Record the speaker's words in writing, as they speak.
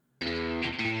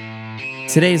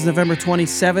Today is November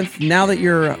 27th. Now that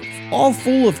you're all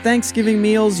full of Thanksgiving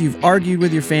meals, you've argued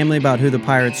with your family about who the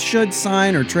Pirates should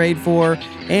sign or trade for,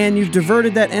 and you've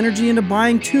diverted that energy into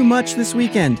buying too much this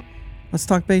weekend. Let's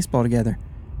talk baseball together.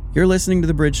 You're listening to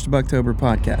the Bridge to Bucktober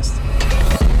podcast.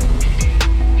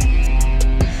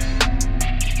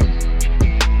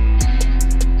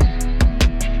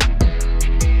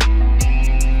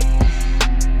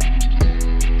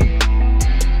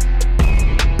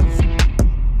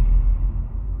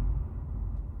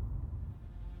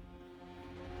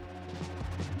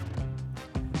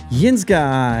 Yins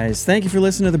guys, thank you for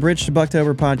listening to the Bridge to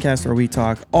Bucktober podcast, where we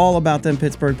talk all about them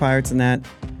Pittsburgh Pirates and that.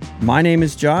 My name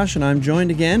is Josh, and I'm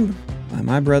joined again by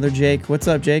my brother Jake. What's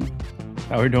up, Jake?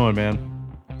 How we doing, man?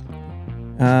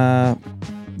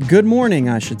 Good morning,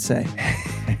 I should say.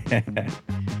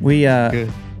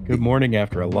 Good morning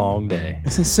after a long day.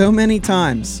 So many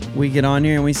times we get on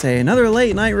here and we say another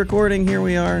late night recording. Here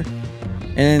we are,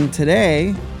 and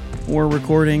today we're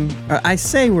recording. I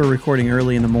say we're recording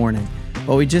early in the morning.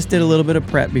 But we just did a little bit of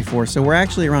prep before, so we're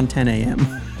actually around 10 a.m.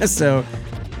 So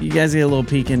you guys get a little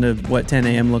peek into what 10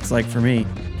 a.m. looks like for me.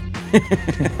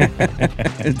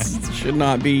 It should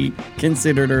not be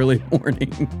considered early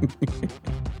morning.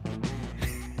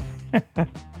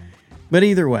 But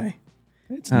either way.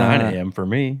 It's 9 a.m. for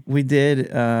me. We did,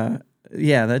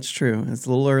 yeah, that's true. It's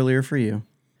a little earlier for you.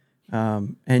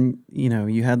 And, you know,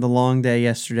 you had the long day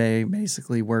yesterday,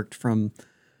 basically worked from...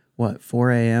 What,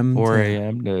 4 a.m.? 4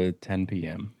 a.m. to 10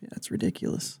 p.m. Yeah, that's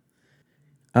ridiculous.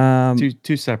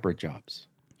 Two separate jobs.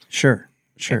 Sure.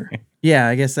 Yeah,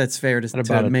 I guess that's fair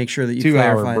to make sure that you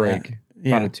clarify break, that.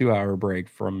 Yeah. About a 2-hour break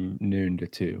from noon to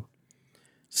 2.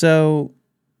 So,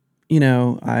 you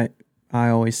know, I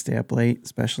always stay up late,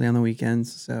 especially on the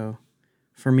weekends. So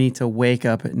for me to wake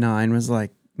up at 9 was like,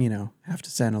 you know, have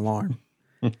to set an alarm.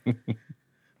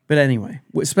 But anyway,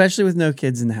 especially with no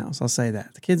kids in the house, I'll say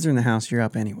that. The kids are in the house, you're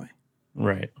up anyway.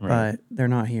 Right. But they're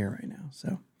not here right now.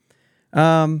 So,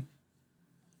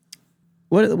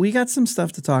 we got some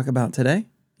stuff to talk about today.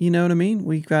 You know what I mean?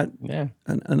 We got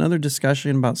another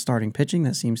discussion about starting pitching.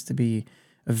 That seems to be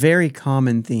a very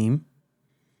common theme.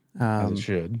 As it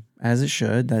should. As it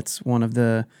should. That's one of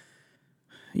the,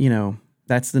 you know,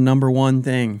 that's the number one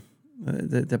thing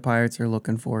that the Pirates are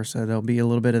looking for. So there'll be a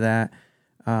little bit of that.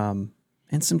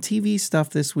 And some TV stuff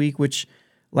this week, which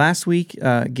last week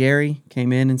Gary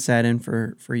came in and sat in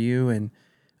for you, and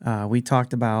we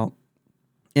talked about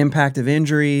impact of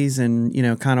injuries and, you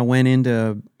know, kind of went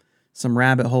into some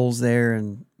rabbit holes there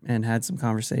and had some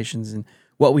conversations. And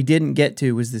what we didn't get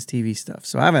to was this TV stuff.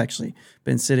 So I've actually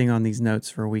been sitting on these notes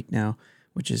for a week now,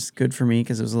 which is good for me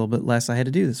because it was a little bit less I had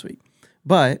to do this week.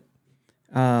 But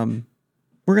we're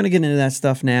going to get into that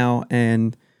stuff now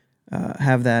and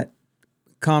have that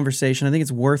conversation. I think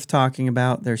it's worth talking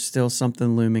about. There's still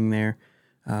something looming there.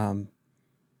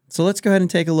 So let's go ahead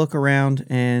and take a look around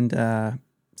and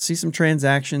see some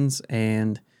transactions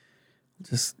and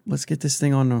just let's get this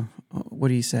thing on. What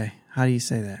do you say? How do you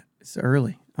say that? It's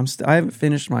early. I haven't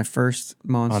finished my first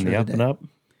monster on the up and up.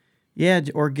 Yeah,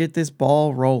 or get this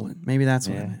ball rolling. Maybe that's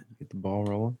what I meant. Get the ball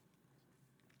rolling.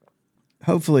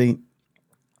 Hopefully,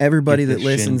 everybody that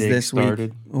listens this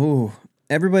started. week. Ooh.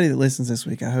 Everybody that listens this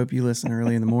week, I hope you listen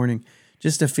early in the morning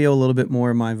just to feel a little bit more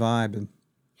of my vibe and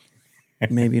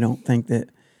maybe don't think that,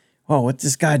 oh, what's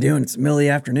this guy doing? It's the middle of the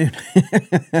afternoon.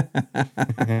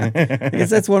 I guess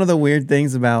that's one of the weird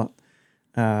things about,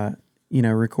 you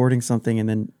know, recording something and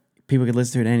then people could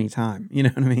listen to it any time. You know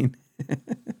what I mean?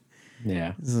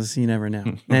 Yeah. So you never know.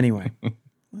 Anyway,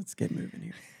 let's get moving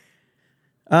here.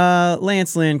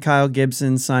 Lance Lynn, Kyle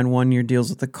Gibson signed 1-year deals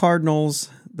with the Cardinals.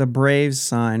 The Braves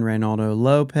signed Reynaldo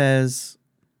Lopez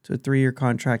to a 3-year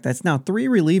contract. That's now 3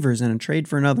 relievers in a trade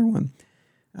for another one.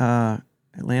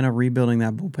 Atlanta rebuilding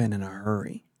that bullpen in a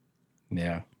hurry.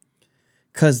 Yeah.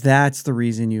 Because that's the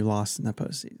reason you lost in the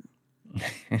postseason.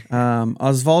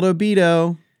 Osvaldo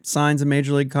Bido signs a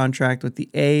major league contract with the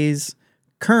A's.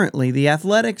 Currently, the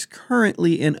Athletics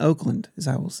currently in Oakland, as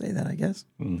I will say that, I guess.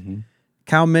 Mm-hmm.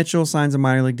 Cal Mitchell signs a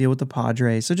minor league deal with the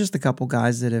Padres. So just a couple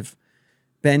guys that have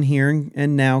been here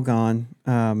and now gone.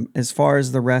 As far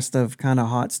as the rest of kind of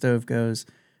hot stove goes,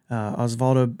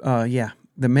 Osvaldo,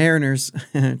 the Mariners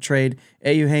trade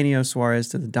Eugenio Suarez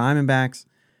to the Diamondbacks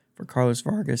for Carlos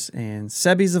Vargas and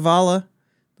Sebi Zavala,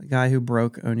 the guy who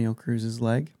broke O'Neal Cruz's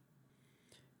leg.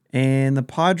 And the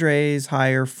Padres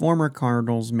hire former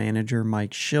Cardinals manager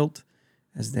Mike Shildt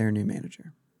as their new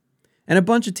manager. And a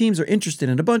bunch of teams are interested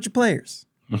in a bunch of players.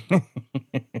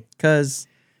 Because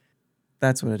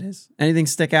that's what it is. Anything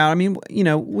stick out? I mean, you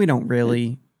know, we don't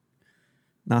really...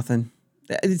 Nothing.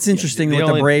 It's interesting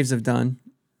what the Braves have done.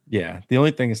 Yeah. The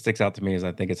only thing that sticks out to me is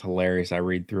I think it's hilarious. I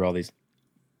read through all these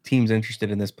teams interested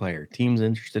in this player, teams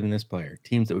interested in this player,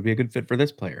 teams that would be a good fit for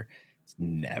this player. It's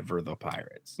never the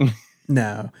Pirates.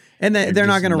 No, and They're they're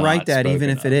not just going to write not that even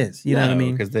spoken if it of. is. You know what I No,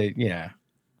 mean? because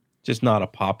just not a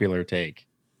popular take.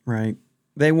 Right.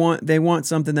 They want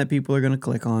something that people are going to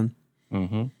click on,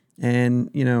 Mm-hmm.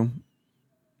 and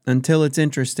until it's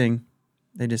interesting,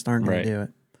 they just aren't going Right. to do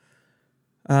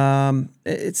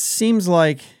it. It seems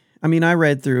like, I mean, I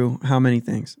read through how many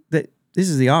things that this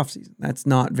is the off season. That's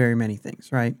not very many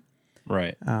things, right?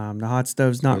 Right. The hot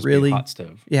stove's not Supposed to be a really, hot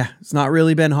stove. yeah, it's not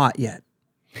really been hot yet,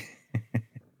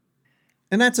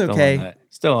 and that's okay.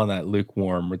 Still on that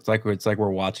lukewarm. It's like we're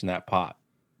watching that pot.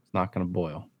 It's not going to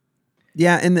boil.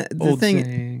 Yeah, and the Old thing,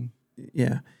 saying.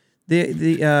 yeah,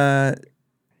 the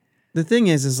thing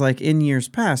is like in years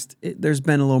past, there's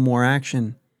been a little more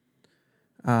action,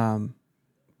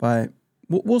 but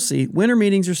we'll see. Winter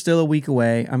meetings are still a week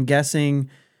away. I'm guessing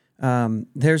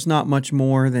there's not much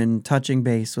more than touching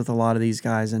base with a lot of these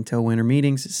guys until winter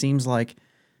meetings. It seems like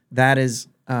that is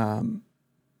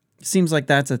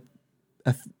that's a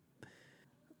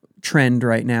trend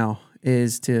right now,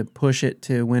 is to push it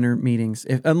to winter meetings.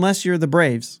 Unless you're the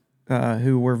Braves,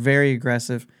 who were very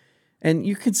aggressive, and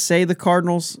you could say the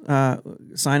Cardinals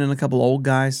signing a couple old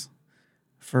guys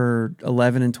for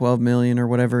 11 and 12 million or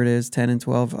whatever it is, 10 and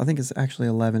 12. I think it's actually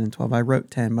 11 and 12. I wrote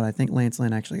 10, but I think Lance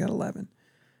Lynn actually got 11.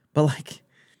 But like,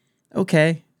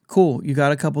 okay, cool. You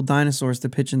got a couple dinosaurs to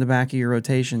pitch in the back of your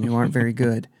rotation who aren't very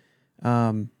good.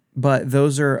 But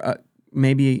those are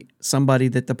maybe somebody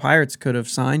that the Pirates could have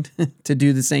signed to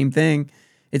do the same thing.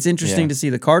 It's interesting to see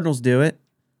the Cardinals do it.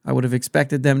 I would have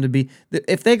expected them to be,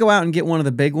 if they go out and get one of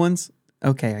the big ones,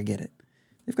 okay, I get it.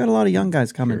 They've got a lot of young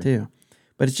guys coming too.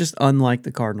 But it's just unlike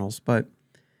the Cardinals. But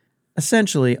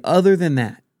essentially, other than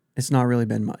that, it's not really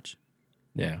been much.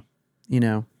 Yeah.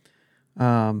 And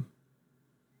I'm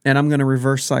going to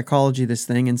reverse psychology this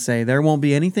thing and say there won't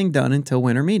be anything done until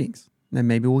winter meetings. Then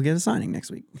maybe we'll get a signing next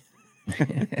week.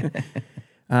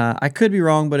 I could be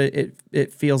wrong, but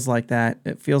it feels like that.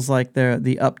 It feels like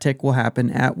the uptick will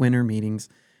happen at winter meetings.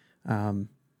 And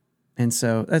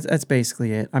so that's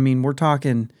basically it. I mean, we're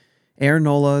talking Aaron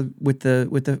Nola with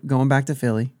the going back to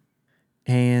Philly.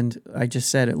 And I just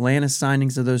said Atlanta's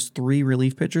signings of those 3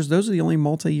 relief pitchers, those are the only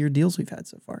multi-year deals we've had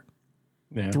so far.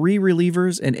 Yeah. 3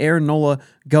 relievers and Aaron Nola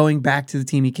going back to the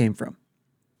team he came from.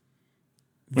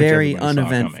 Very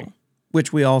uneventful,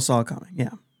 which we all saw coming. Yeah.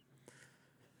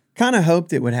 Kind of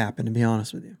hoped it would happen, to be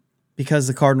honest with you, because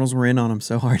the Cardinals were in on him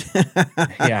so hard.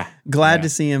 Yeah. Glad to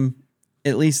see him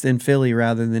at least in Philly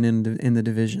rather than in the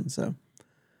division. So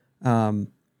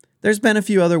there's been a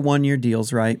few other 1-year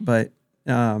deals, right? But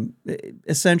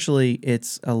essentially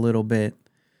it's a little bit,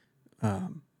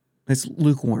 it's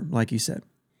lukewarm, like you said.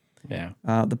 Yeah.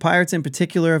 The Pirates in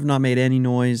particular have not made any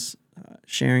noise.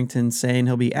 Sherrington saying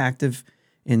he'll be active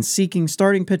in seeking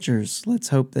starting pitchers. Let's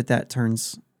hope that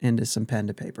turns into some pen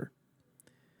to paper.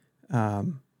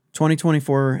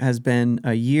 2024 has been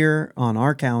a year on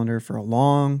our calendar for a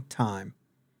long time.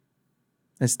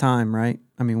 It's time, right?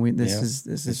 I mean, this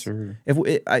is. Sure.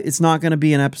 It's not going to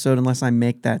be an episode unless I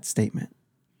make that statement.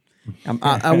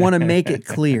 I want to make it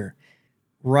clear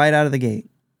right out of the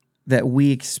gate that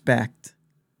we expect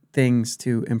things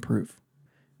to improve.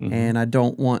 Mm-hmm. And I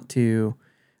don't want to,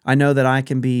 I know that I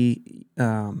can be,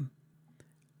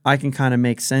 I can kind of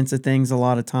make sense of things a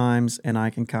lot of times, and I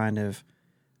can kind of,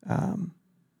 I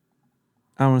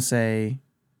don't want to say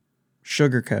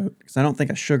sugarcoat, because I don't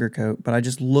think I sugarcoat, but I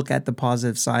just look at the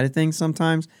positive side of things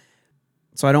sometimes.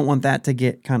 So I don't want that to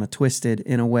get kind of twisted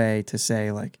in a way to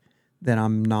say like that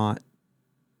I'm not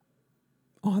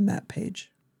on that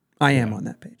page. I am on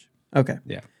that page. Okay.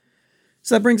 Yeah.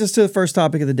 So that brings us to the first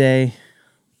topic of the day: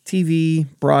 TV,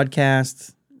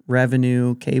 broadcast,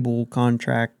 revenue, cable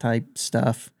contract type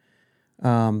stuff.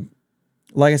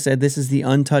 Like I said, this is the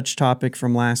untouched topic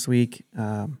from last week.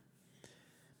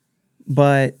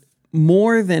 But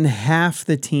more than half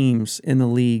the teams in the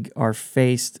league are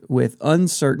faced with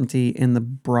uncertainty in the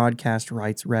broadcast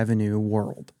rights revenue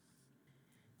world.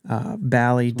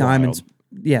 Bally,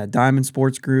 Diamond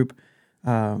Sports Group,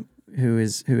 who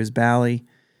is Bally,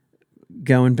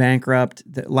 going bankrupt.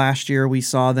 Last year we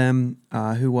saw them.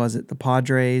 Who was it? The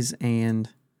Padres, and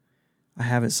I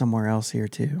have it somewhere else here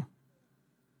too.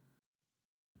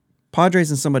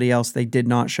 Padres and somebody else. They did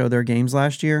not show their games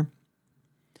last year.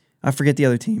 I forget the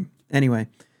other team. Anyway.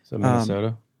 So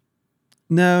Minnesota?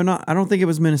 No, not. I don't think it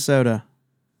was Minnesota.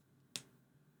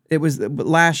 It was, but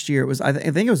last year it was. I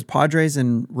think it was Padres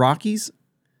and Rockies.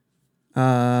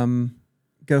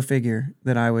 Go figure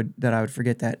that I would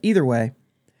forget that. Either way.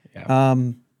 Yeah.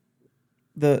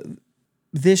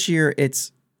 this year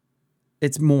it's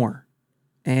more,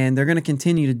 and they're going to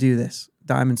continue to do this.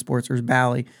 Diamond Sports or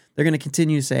Bally, they're going to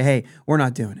continue to say, "Hey, we're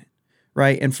not doing it."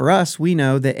 Right? And for us, we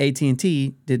know that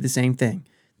AT&T did the same thing.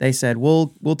 They said, "We'll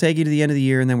take you to the end of the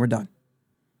year and then we're done.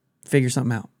 Figure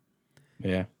something out."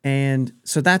 Yeah. And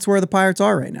so that's where the Pirates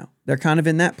are right now. They're kind of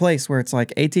in that place where it's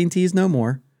like AT&T is no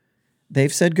more.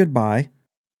 They've said goodbye.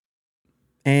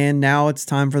 And now it's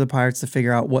time for the Pirates to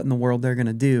figure out what in the world they're going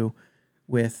to do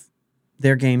with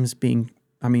their games being,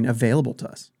 available to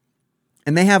us.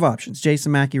 And they have options.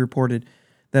 Jason Mackey reported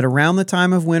that around the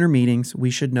time of winter meetings, we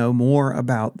should know more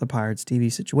about the Pirates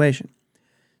TV situation.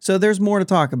 So there's more to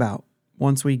talk about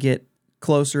once we get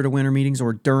closer to winter meetings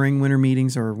or during winter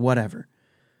meetings or whatever.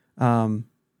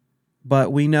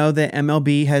 But we know that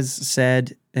MLB has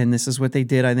said, and this is what they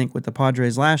did, I think, with the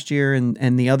Padres last year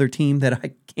and the other team that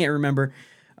I can't remember,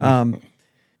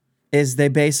 is they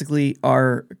basically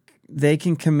they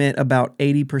can commit about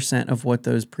 80% of what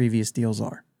those previous deals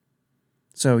are.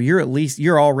 So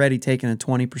you're already taking a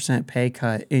 20% pay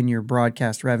cut in your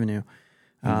broadcast revenue.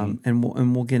 And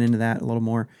we'll get into that a little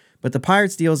more. But the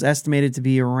Pirates deal is estimated to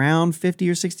be around 50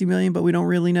 or 60 million, but we don't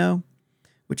really know,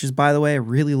 which is, by the way, a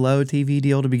really low TV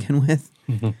deal to begin with.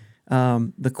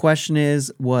 The question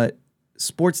is what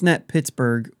Sportsnet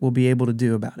Pittsburgh will be able to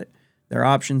do about it. Their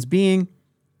options being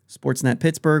Sportsnet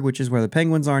Pittsburgh, which is where the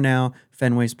Penguins are now,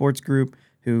 Fenway Sports Group,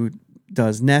 who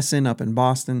does NESN up in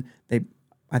Boston.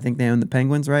 I think they own the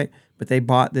Penguins, right? But they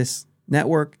bought this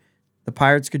network. The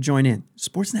Pirates could join in.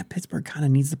 Sportsnet Pittsburgh kind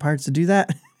of needs the Pirates to do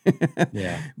that.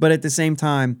 Yeah. But at the same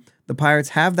time, the Pirates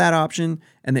have that option,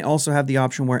 and they also have the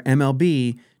option where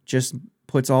MLB just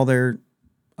puts all their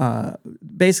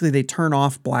basically they turn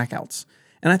off blackouts.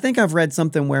 And I think I've read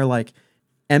something where like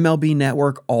MLB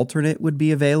Network alternate would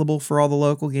be available for all the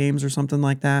local games or something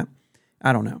like that.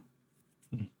 I don't know.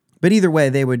 But either way,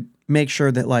 they would make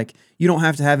sure that like you don't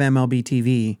have to have MLB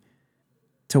TV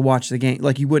to watch the game.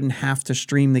 Like you wouldn't have to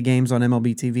stream the games on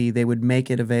MLB TV. They would make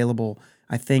it available,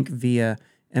 I think, via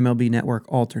MLB Network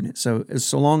alternate. So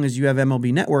long as you have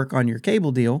MLB Network on your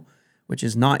cable deal, which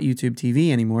is not YouTube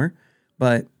TV anymore,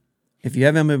 but if you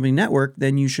have MLB Network,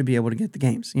 then you should be able to get the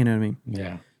games. You know what I mean?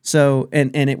 Yeah. So,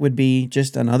 and it would be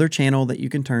just another channel that you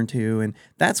can turn to. And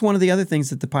that's one of the other things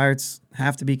that the Pirates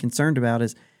have to be concerned about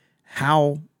is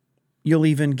how you'll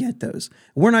even get those.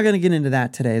 We're not going to get into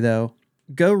that today, though.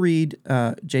 Go read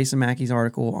Jason Mackey's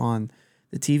article on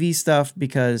the TV stuff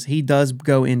because he does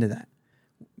go into that.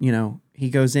 You know,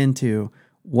 he goes into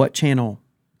what channel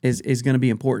is going to be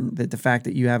important, that the fact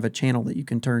that you have a channel that you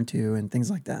can turn to and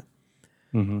things like that.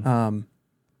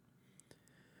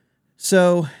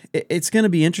 So it's going to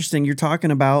be interesting. You're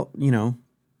talking about, you know,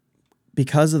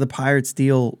 because of the Pirates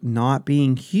deal not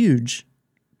being huge,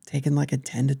 taking like a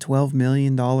 $10 to $12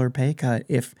 million pay cut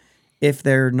if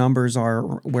their numbers are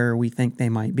where we think they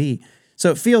might be.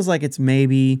 So it feels like it's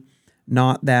maybe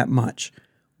not that much.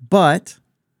 But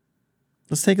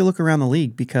let's take a look around the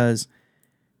league because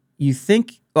you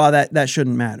think, well, that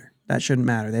shouldn't matter. That shouldn't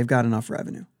matter. They've got enough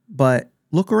revenue. But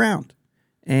look around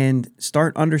and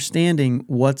start understanding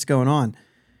what's going on.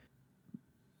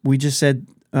 We just said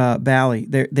Bally.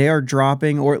 They are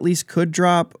dropping, or at least could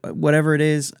drop, whatever it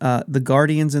is, the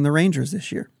Guardians and the Rangers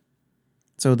this year.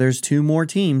 So there's 2 more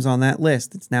teams on that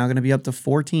list. It's now going to be up to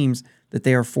 4 teams that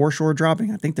they are for sure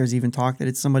dropping. I think there's even talk that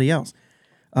it's somebody else.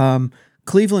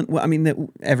 Cleveland, well, I mean,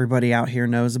 everybody out here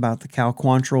knows about the Cal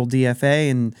Quantrill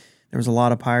DFA, and there was a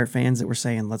lot of Pirate fans that were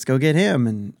saying, let's go get him,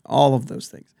 and all of those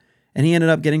things. And he ended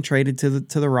up getting traded to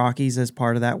the Rockies as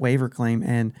part of that waiver claim.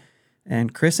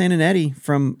 And Chris Antonetti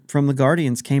from the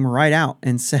Guardians came right out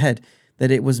and said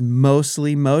that it was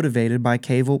mostly motivated by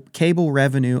cable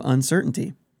revenue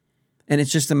uncertainty. And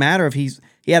it's just a matter of he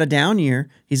had a down year.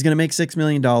 He's going to make $6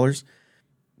 million.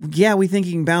 Yeah, we think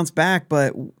he can bounce back,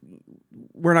 but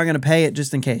we're not going to pay it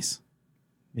just in case.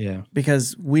 Yeah.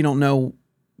 Because we don't know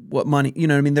what money, you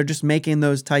know what I mean? They're just making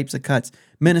those types of cuts.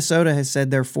 Minnesota has said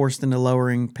they're forced into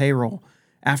lowering payroll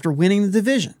after winning the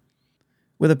division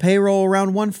with a payroll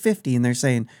around 150. And they're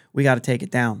saying, we got to take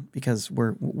it down because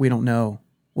we don't know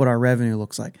what our revenue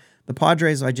looks like. The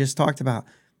Padres I just talked about,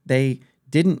 they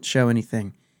didn't show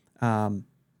anything.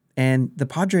 And the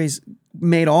Padres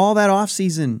made all that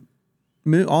offseason,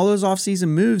 all those offseason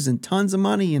moves and tons of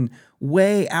money and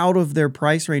way out of their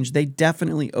price range. They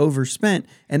definitely overspent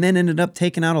and then ended up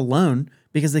taking out a loan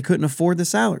because they couldn't afford the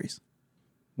salaries.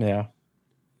 Yeah.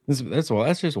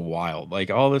 That's just wild.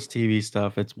 Like all this TV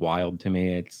stuff, it's wild to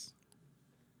me. It's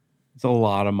a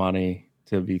lot of money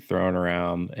to be thrown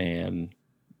around and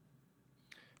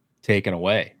taken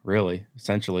away, really,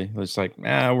 essentially. It's like,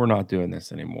 we're not doing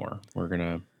this anymore. We're going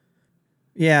to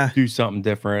Yeah. do something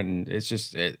different. And it's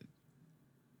just,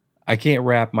 I can't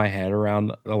wrap my head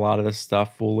around a lot of this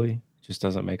stuff fully. It just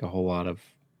doesn't make a whole lot of,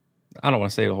 I don't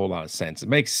want to say a whole lot of sense. It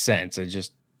makes sense.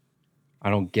 I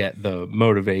don't get the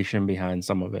motivation behind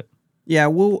some of it. Yeah,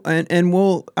 I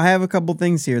have a couple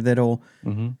things here that'll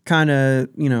kind of,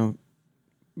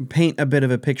 paint a bit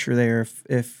of a picture there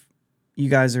if you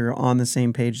guys are on the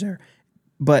same page there.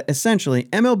 But essentially,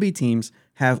 MLB teams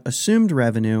have assumed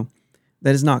revenue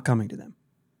that is not coming to them.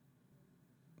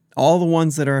 All the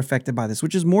ones that are affected by this,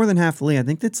 which is more than half the league. I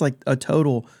think that's like a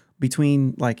total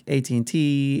between like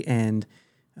AT&T and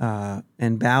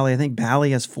Bally. I think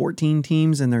Bally has 14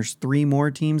 teams and there's 3 more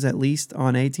teams at least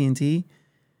on AT&T.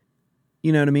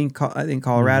 You know what I mean? I think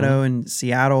Colorado and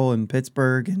Seattle and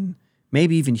Pittsburgh and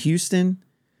maybe even Houston,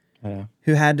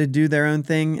 who had to do their own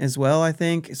thing as well, I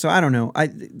think. So I don't know.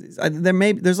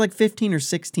 There's like 15 or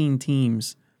 16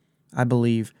 teams, I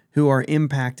believe, who are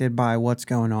impacted by what's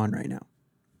going on right now.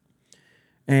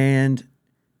 And,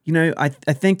 I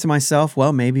think to myself,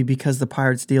 well, maybe because the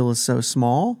Pirates deal is so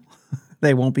small,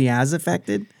 they won't be as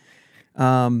affected.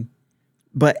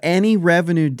 But any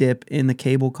revenue dip in the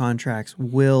cable contracts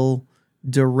will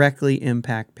directly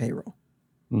impact payroll.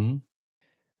 Mm-hmm.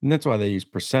 And that's why they use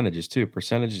percentages too.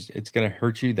 Percentages, it's going to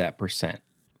hurt you that percent.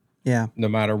 Yeah. No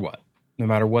matter what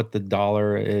the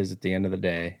dollar is at the end of the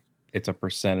day, it's a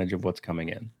percentage of what's coming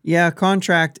in. Yeah.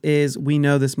 Contract is, we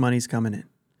know this money's coming in.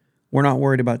 We're not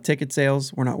worried about ticket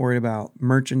sales. We're not worried about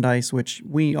merchandise, which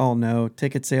we all know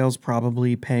ticket sales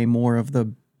probably pay more of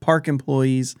the park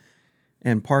employees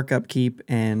and park upkeep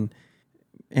and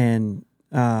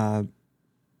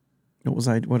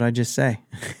what I just say?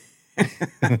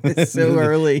 It's so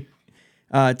early.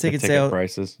 Ticket sales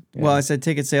prices. Yeah. Well, I said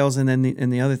ticket sales, and then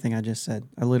the other thing I just said.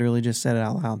 I literally just said it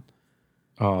out loud.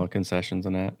 Oh, concessions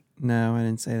and that. No, I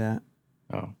didn't say that.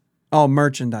 Oh,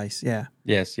 merchandise. Yeah.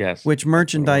 Yes. Which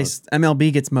merchandise?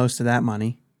 MLB gets most of that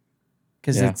money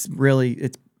because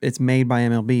it's made by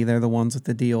MLB. They're the ones with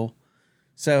the deal.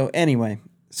 So anyway,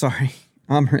 sorry,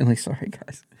 I'm really sorry,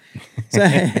 guys. So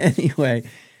anyway.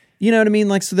 You know what I mean?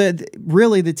 Like, so the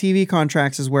TV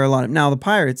contracts is where a lot of, now the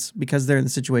Pirates, because they're in the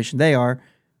situation they are,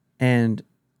 and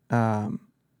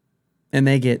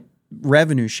they get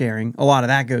revenue sharing, a lot of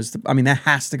that goes to, that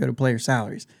has to go to player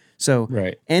salaries. So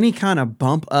any kind of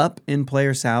bump up in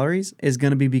player salaries is going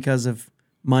to be because of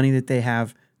money that they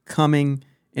have coming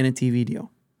in a TV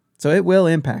deal. So it will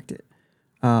impact it.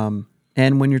 And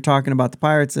when you're talking about the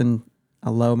Pirates and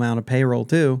a low amount of payroll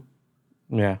too,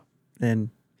 then,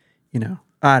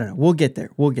 I don't know. We'll get there.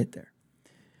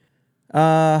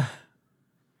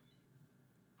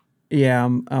 Yeah,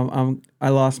 I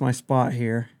lost my spot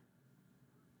here.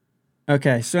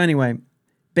 Okay, so anyway,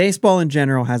 baseball in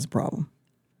general has a problem.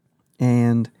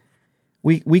 And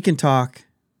we can talk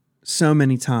so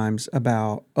many times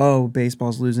about,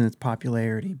 baseball's losing its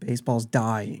popularity. Baseball's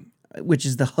dying, which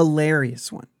is the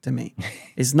hilarious one to me.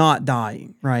 It's not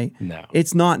dying, right? No.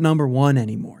 It's not number 1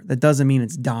 anymore. That doesn't mean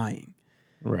it's dying.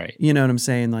 Right. You know what I'm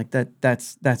saying? Like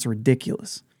that's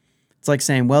ridiculous. It's like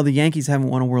saying, well, the Yankees haven't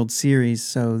won a World Series,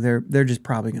 so they're just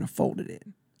probably going to fold it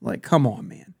in. Like, come on,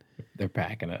 man. They're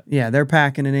packing it. Yeah, they're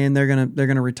packing it in. They're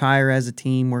gonna retire as a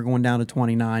team. We're going down to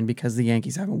 29 because the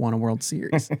Yankees haven't won a World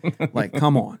Series. Like,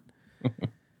 come on.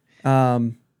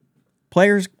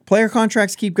 Player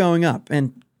contracts keep going up,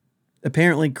 and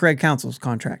apparently Craig Counsell's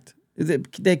contract.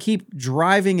 They keep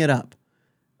driving it up.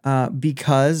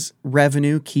 Because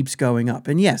revenue keeps going up.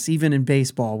 And yes, even in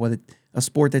baseball, with a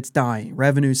sport that's dying,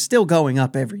 revenue is still going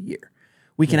up every year.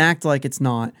 We can act like it's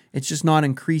not. It's just not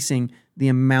increasing the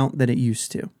amount that it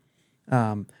used to.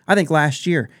 I think last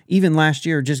year,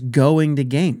 just going to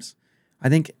games, I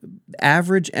think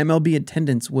average MLB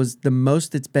attendance was the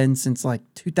most it's been since like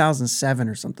 2007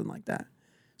 or something like that.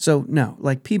 So no,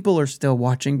 like people are still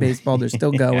watching baseball. They're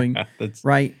still going,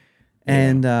 right?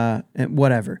 And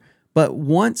whatever. But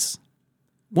once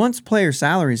player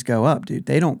salaries go up, dude,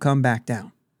 they don't come back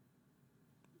down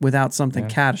without something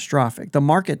catastrophic. The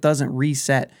market doesn't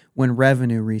reset when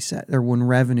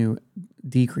revenue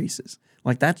decreases.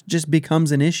 Like that just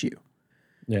becomes an issue.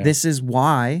 Yeah. This is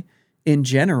why, in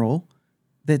general,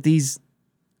 that these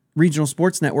regional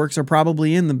sports networks are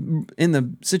probably in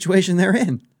the situation they're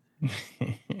in.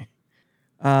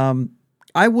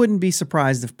 I wouldn't be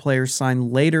surprised if players sign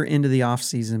later into the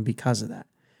offseason because of that.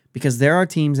 Because there are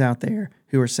teams out there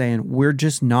who are saying, we're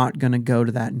just not going to go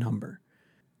to that number.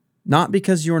 Not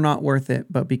because you're not worth it,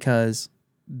 but because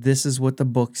this is what the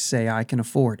books say I can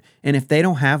afford. And if they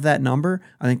don't have that number,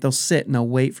 I think they'll sit and they'll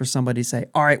wait for somebody to say,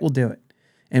 all right, we'll do it.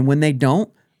 And when they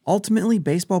don't, ultimately,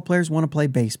 baseball players want to play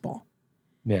baseball.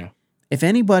 Yeah. If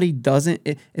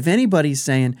anybody's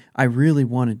saying, I really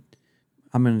wanted,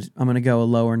 I'm gonna go a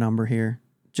lower number here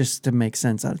just to make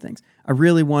sense out of things. I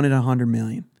really wanted $100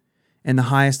 million, and the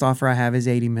highest offer I have is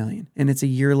 $80 million, and it's a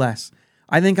year less.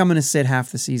 I think I'm gonna sit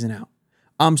half the season out.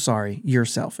 I'm sorry, you're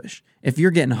selfish. If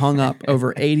you're getting hung up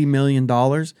over $80 million,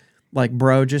 like,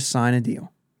 bro, just sign a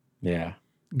deal. Yeah.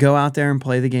 Go out there and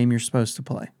play the game you're supposed to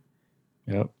play.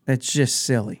 Yep. It's just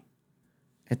silly.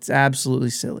 It's absolutely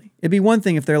silly. It'd be one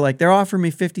thing if they're like, they're offering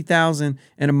me $50,000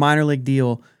 and a minor league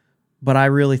deal, but I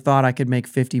really thought I could make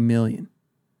 $50 million.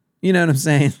 You know what I'm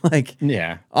saying? Like,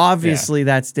 Yeah. obviously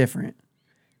that's different.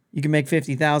 You can make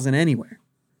 $50,000 anywhere.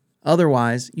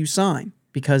 Otherwise, you sign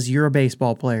because you're a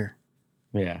baseball player.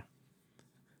 Yeah.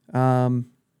 And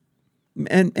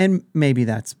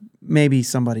maybe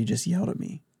somebody just yelled at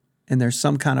me, and there's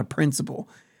some kind of principle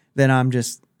that I'm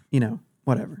just,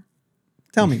 whatever.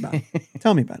 Tell me about it.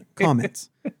 Tell me about it. Comments,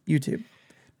 YouTube,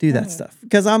 do that stuff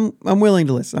because I'm willing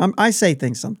to listen. I say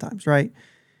things sometimes, right?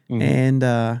 Mm-hmm. And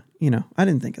I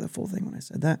didn't think of the full thing when I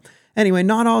said that. Anyway,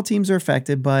 not all teams are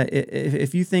affected, but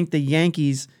if you think the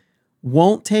Yankees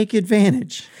won't take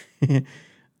advantage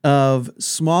of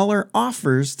smaller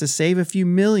offers to save a few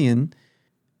million,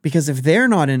 because if they're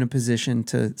not in a position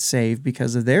to save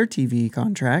because of their TV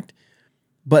contract,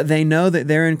 but they know that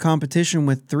they're in competition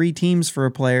with 3 teams for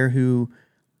a player who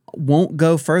won't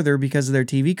go further because of their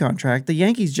TV contract, the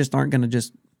Yankees just aren't going to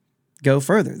just go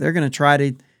further. They're going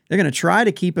to try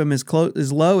to keep him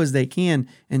as low as they can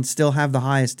and still have the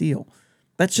highest deal.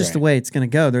 That's just the way it's going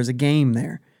to go. There's a game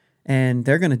there, and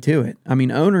they're going to do it. I mean,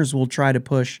 owners will try to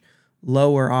push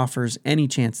lower offers any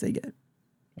chance they get.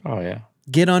 Oh yeah.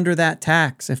 Get under that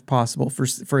tax if possible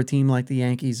for a team like the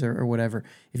Yankees or whatever.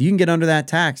 If you can get under that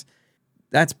tax,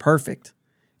 that's perfect.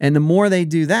 And the more they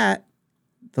do that,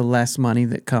 the less money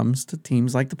that comes to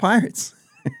teams like the Pirates.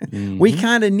 Mm-hmm. We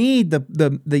kind of need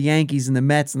the Yankees and the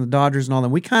Mets and the Dodgers and all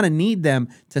them. We kind of need them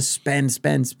to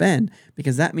spend,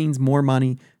 because that means more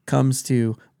money comes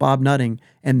to Bob Nutting,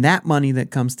 and that money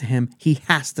that comes to him, he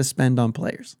has to spend on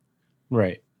players.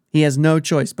 Right. He has no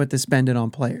choice but to spend it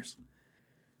on players.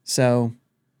 So,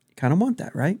 kind of want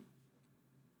that, right?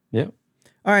 Yep.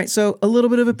 All right, so a little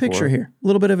bit of a picture here. A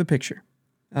little bit of a picture.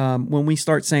 When we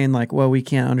start saying like, well, we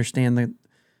can't understand the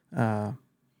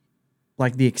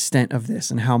extent of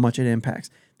this and how much it impacts.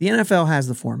 The NFL has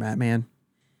the format, man.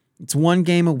 It's one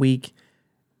game a week.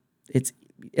 It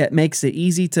makes it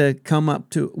easy to come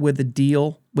up with a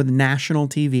deal with national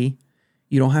TV.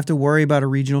 You don't have to worry about a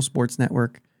regional sports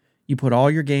network. You put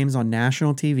all your games on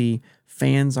national TV.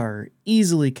 Fans are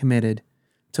easily committed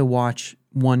to watch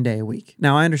one day a week.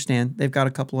 Now, I understand they've got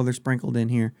a couple others sprinkled in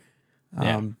here.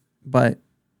 But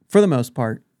for the most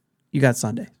part, you got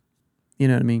Sunday. You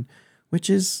know what I mean? Which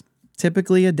is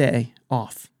typically a day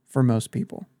off for most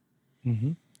people.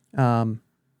 Mm-hmm.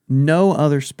 No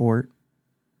other sport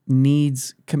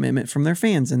needs commitment from their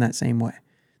fans in that same way.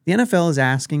 The NFL is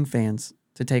asking fans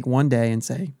to take one day and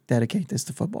say, dedicate this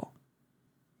to football,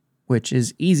 which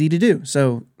is easy to do.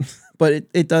 So, but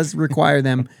it does require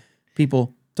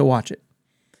people to watch it.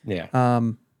 Yeah.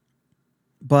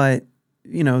 But,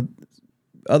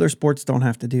 other sports don't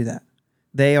have to do that.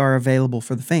 They are available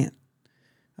for the fan.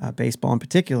 Baseball in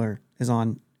particular is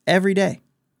on every day,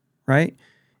 right?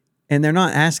 And they're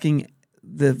not asking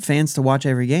the fans to watch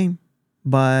every game.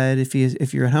 But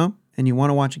if you're at home and you want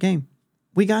to watch a game,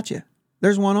 we got you.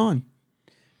 There's one on.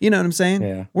 You know what I'm saying?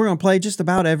 Yeah. We're going to play just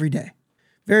about every day.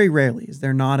 Very rarely is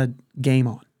there not a game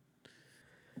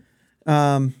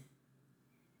on.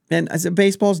 And as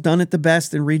baseball's done it the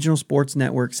best, and regional sports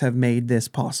networks have made this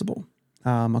possible.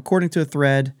 According to a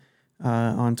thread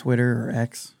on Twitter or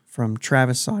X from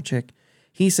Travis Sawchik,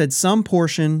 he said some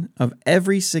portion of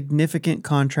every significant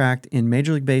contract in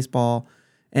Major League Baseball,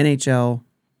 NHL,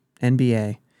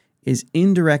 NBA is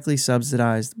indirectly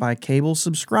subsidized by cable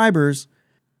subscribers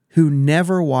who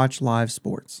never watch live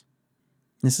sports.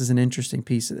 This is an interesting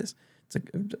piece of this.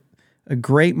 It's a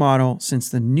great model since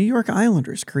the New York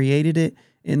Islanders created it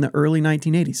in the early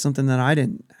 1980s, something that I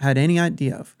didn't had any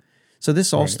idea of. So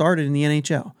this all started in the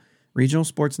NHL. Regional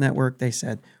Sports Network, they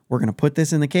said, we're going to put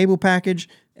this in the cable package.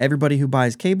 Everybody who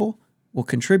buys cable will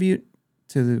contribute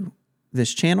to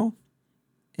this channel,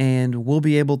 and we'll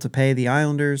be able to pay the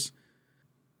Islanders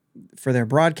for their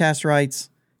broadcast rights.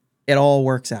 It all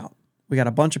works out. We got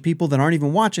a bunch of people that aren't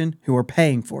even watching who are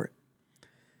paying for it.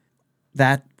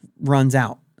 That runs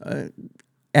out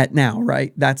at now,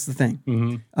 right? That's the thing.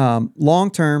 Mm-hmm.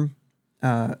 Long term,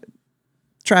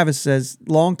 Travis says,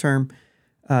 long term,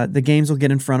 the games will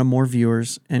get in front of more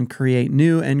viewers and create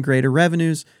new and greater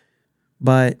revenues,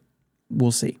 but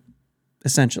we'll see.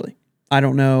 Essentially, I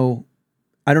don't know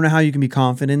I don't know how you can be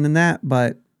confident in that,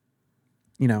 but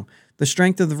the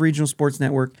strength of the regional sports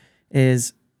network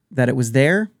is that it was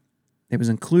there. It was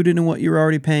included in what you were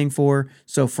already paying for.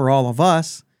 So for all of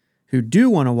us who do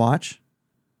want to watch,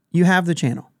 you have the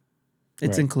channel.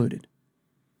 It's included.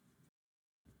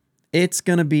 It's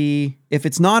going to be, if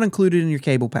it's not included in your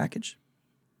cable package,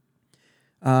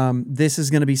 this is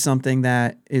going to be something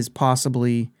that is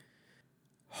possibly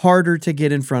harder to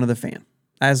get in front of the fan,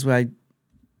 as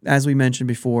we mentioned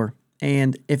before.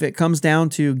 And if it comes down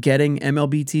to getting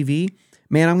MLB TV,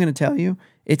 man, I'm going to tell you,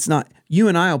 it's not, you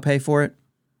and I will pay for it.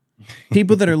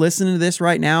 People that are listening to this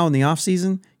right now in the off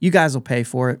season, you guys will pay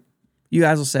for it. You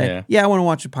guys will say, yeah I want to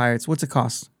watch the Pirates. What's it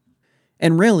cost?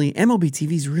 And really, MLB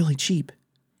TV is really cheap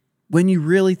when you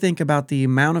really think about the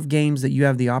amount of games that you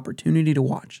have the opportunity to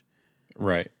watch.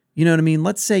 Right. You know what I mean?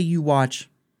 Let's say you watch,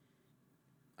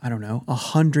 I don't know,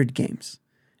 100 games.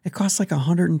 It costs like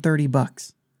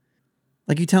 $130.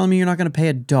 Like, you telling me you're not going to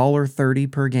pay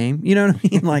 $1.30 per game? You know what I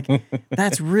mean? Like,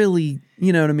 that's really,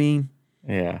 you know what I mean?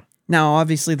 Yeah. Now,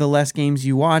 obviously, the less games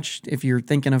you watch, if you're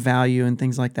thinking of value and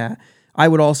things like that, I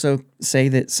would also say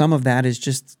that some of that is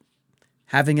just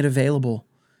having it available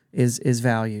is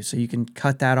value. So you can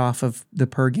cut that off of the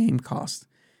per game cost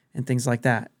and things like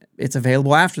that. It's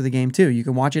available after the game too. You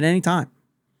can watch it anytime.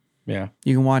 Yeah.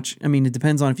 You can watch, I mean, it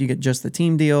depends on if you get just the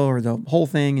team deal or the whole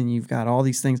thing and you've got all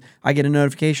these things. I get a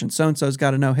notification, so-and-so's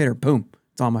got a no-hitter. Boom,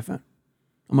 it's on my phone.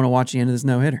 I'm going to watch the end of this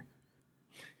no-hitter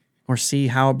or see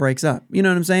how it breaks up. You know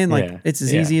what I'm saying? Like, it's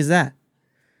as easy as that.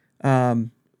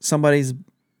 Somebody's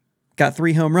got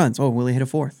 3 home runs. Oh, will he hit a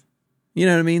 4th? You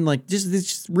know what I mean? Like, it's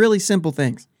just really simple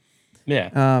things.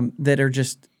 Yeah. That are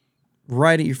just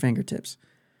right at your fingertips.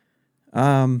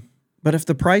 But if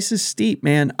the price is steep,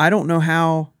 man, I don't know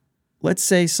how. Let's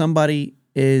say somebody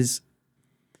is,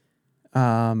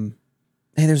 hey,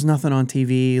 there's nothing on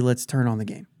TV. Let's turn on the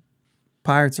game.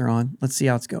 Pirates are on. Let's see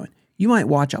how it's going. You might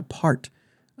watch a part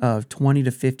of 20 to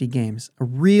 50 games. A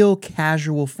real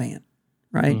casual fan,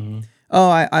 right? Mm-hmm. Oh,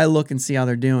 I look and see how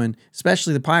they're doing,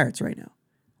 especially the Pirates right now.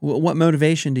 What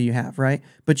motivation do you have, right?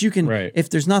 But you can, if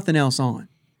there's nothing else on,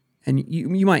 and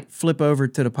you might flip over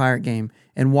to the Pirate game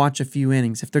and watch a few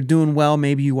innings. If they're doing well,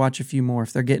 maybe you watch a few more.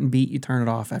 If they're getting beat, you turn it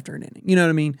off after an inning. You know what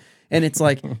I mean? And it's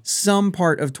like some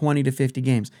part of 20 to 50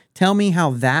 games. Tell me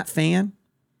how that fan,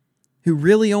 who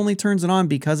really only turns it on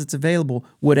because it's available,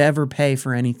 would ever pay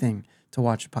for anything to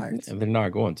watch the Pirates. They're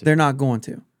not going to. They're not going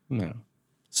to. No.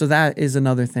 So that is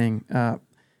another thing.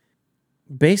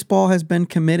 Baseball has been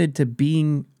committed to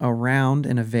being around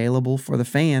and available for the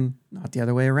fan, not the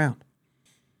other way around.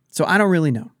 So I don't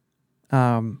really know.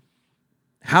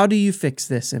 How do you fix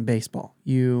this in baseball?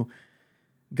 You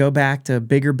go back to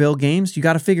bigger bill games. You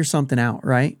got to figure something out,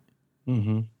 right?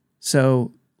 Mm-hmm.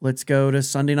 So let's go to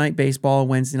Sunday night baseball,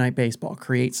 Wednesday night baseball.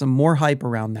 Create some more hype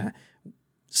around that.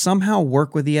 Somehow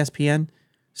work with ESPN.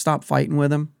 Stop fighting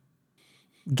with them.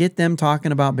 Get them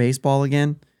talking about baseball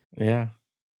again. Yeah.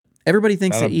 Everybody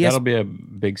thinks that'll be a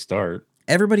big start.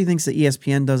 Everybody thinks that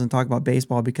ESPN doesn't talk about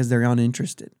baseball because they're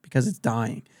uninterested, because it's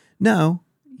dying. No,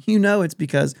 it's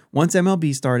because once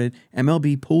MLB started,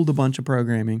 MLB pulled a bunch of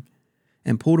programming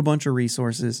and pulled a bunch of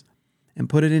resources and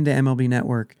put it into MLB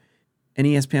Network. And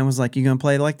ESPN was like, you going to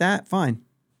play like that? Fine.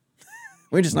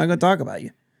 We're just not going to talk about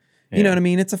you. Yeah. You know what I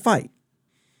mean? It's a fight.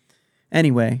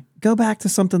 Anyway, go back to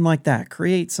something like that.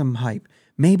 Create some hype.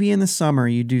 Maybe in the summer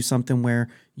you do something where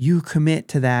you commit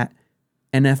to that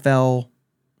NFL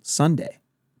Sunday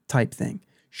type thing.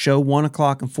 Show 1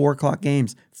 o'clock and 4 o'clock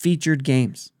games, featured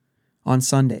games on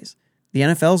Sundays. The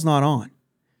NFL's not on.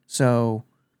 So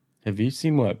have you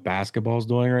seen what basketball's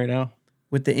doing right now?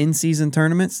 With the in-season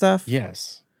tournament stuff?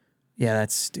 Yes. Yeah,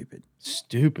 that's stupid.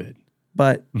 Stupid.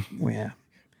 But, yeah.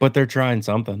 But they're trying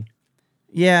something.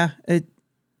 Yeah,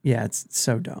 it's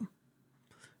so dumb.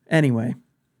 Anyway,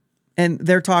 and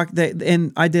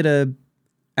and I did a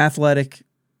athletic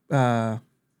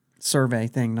survey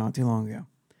thing not too long ago.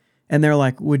 And they're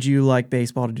like, would you like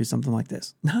baseball to do something like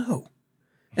this? No.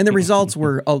 And the results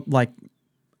were like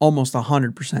almost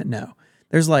 100% no.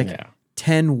 There's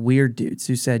 10 weird dudes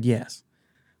who said yes.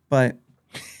 But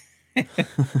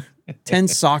 10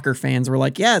 soccer fans were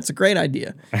like, yeah, it's a great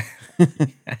idea.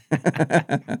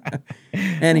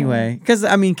 Anyway, because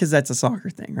that's a soccer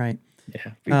thing, right?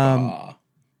 Yeah.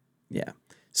 Yeah.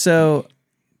 So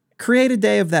create a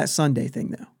day of that Sunday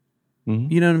thing, though.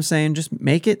 Mm-hmm. You know what I'm saying? Just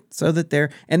make it so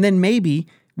that and then maybe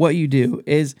what you do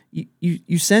is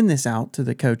you send this out to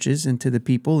the coaches and to the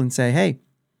people and say, hey,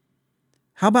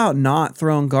 how about not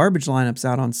throwing garbage lineups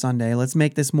out on Sunday? Let's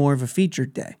make this more of a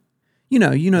featured day. You know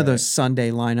right. Those Sunday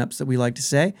lineups that we like to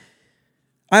say.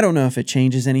 I don't know if it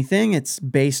changes anything. It's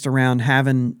based around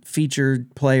having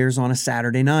featured players on a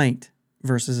Saturday night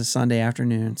versus a Sunday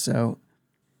afternoon. So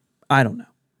I don't know.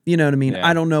 You know what I mean? Yeah.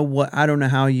 I don't know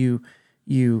how you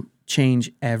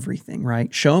change everything,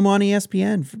 right? Show them on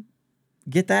ESPN.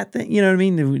 Get that thing. You know what I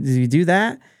mean? Do you do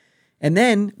that? And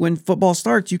then when football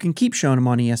starts, you can keep showing them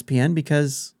on ESPN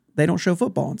because they don't show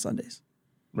football on Sundays.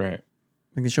 Right.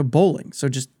 Like they show bowling. So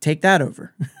just take that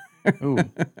over. Ooh.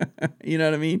 You know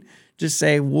what I mean? Just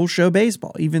say, we'll show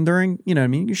baseball even during, you know what I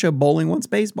mean? You show bowling once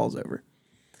baseball's over.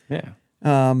 Yeah.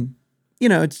 You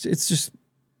know, it's just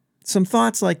some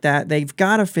thoughts like that. They've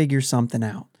got to figure something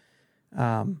out.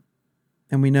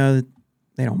 And we know that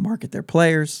they don't market their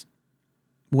players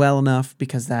well enough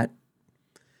because that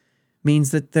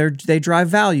means that they drive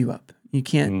value up. You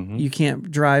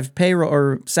can't drive payroll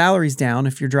or salaries down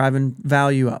if you're driving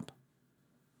value up.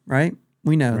 Right?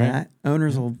 We know that.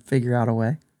 Owners will figure out a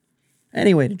way.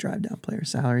 Any way to drive down player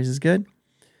salaries is good.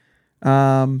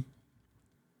 I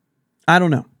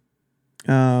don't know.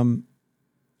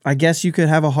 I guess you could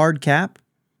have a hard cap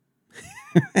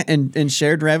and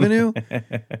shared revenue.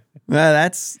 Well,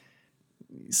 that's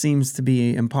seems to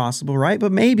be impossible, right?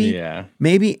 But maybe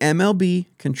MLB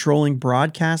controlling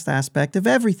broadcast aspect of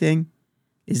everything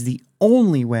is the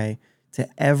only way to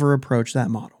ever approach that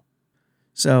model.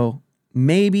 So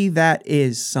maybe that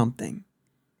is something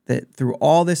that through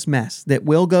all this mess that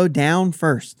will go down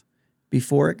first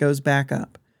before it goes back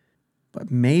up. But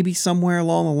maybe somewhere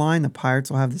along the line, the Pirates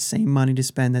will have the same money to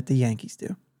spend that the Yankees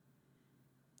do.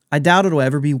 I doubt it'll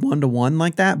ever be 1-to-1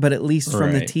 like that, but at least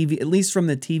from the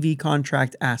TV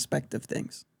contract aspect of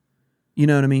things. You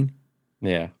know what I mean?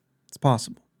 Yeah. It's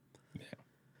possible. Yeah.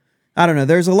 I don't know.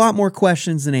 There's a lot more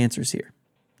questions than answers here.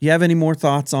 You have any more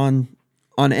thoughts on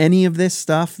any of this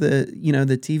stuff, the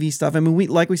TV stuff? I mean,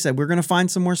 like we said, we're going to find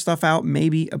some more stuff out,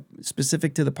 maybe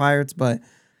specific to the Pirates, but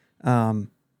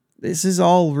this is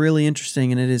all really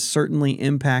interesting, and it is certainly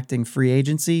impacting free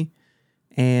agency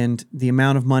and the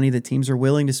amount of money that teams are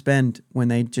willing to spend when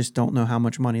they just don't know how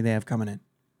much money they have coming in.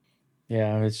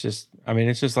 Yeah, it's just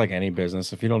like any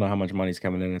business. If you don't know how much money's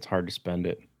coming in, it's hard to spend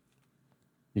it.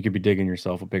 You could be digging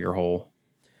yourself a bigger hole.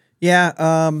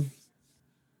 Yeah,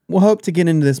 we'll hope to get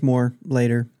into this more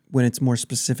later when it's more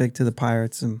specific to the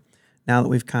Pirates and now that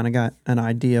we've kind of got an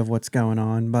idea of what's going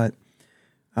on. But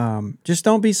just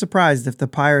don't be surprised if the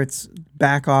Pirates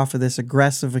back off of this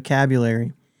aggressive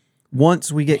vocabulary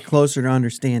once we get closer to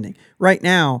understanding. Right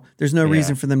now, there's no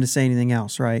reason for them to say anything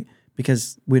else, right?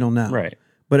 Because we don't know. Right.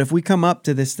 But if we come up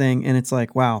to this thing and it's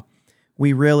like, wow,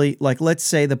 we really, like, let's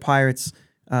say the Pirates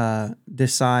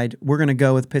decide we're going to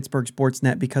go with Pittsburgh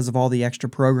Sportsnet because of all the extra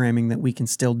programming that we can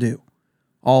still do.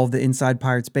 All of the Inside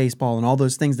Pirates baseball and all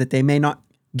those things that they may not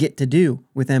get to do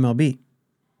with MLB.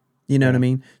 You know what I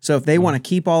mean? So if they want to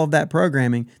keep all of that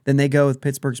programming, then they go with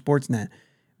Pittsburgh Sportsnet.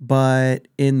 But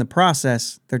in the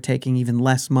process, they're taking even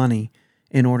less money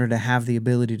in order to have the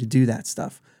ability to do that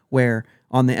stuff. Where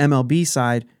on the MLB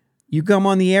side, you come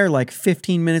on the air like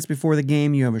 15 minutes before the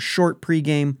game, you have a short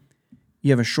pregame,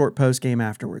 you have a short postgame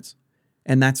afterwards.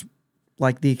 And that's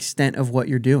like the extent of what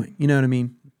you're doing. You know what I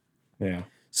mean? Yeah.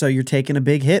 So you're taking a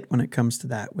big hit when it comes to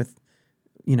that with,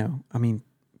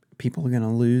 people are going to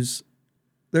lose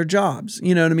their jobs.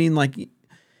 You know what I mean? Like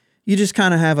you just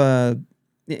kind of have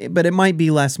but it might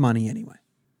be less money anyway.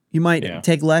 You might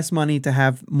take less money to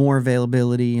have more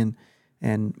availability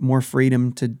and more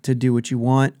freedom to do what you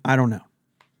want. I don't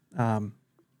know.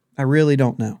 I really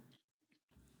don't know.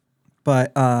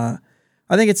 But I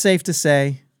think it's safe to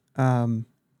say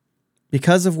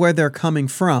because of where they're coming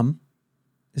from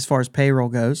as far as payroll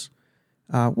goes,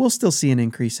 we'll still see an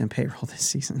increase in payroll this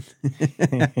season.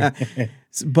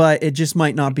 But it just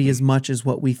might not be as much as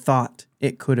what we thought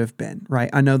it could have been, right?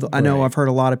 I know I've heard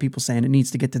a lot of people saying it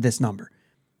needs to get to this number.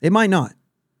 It might not.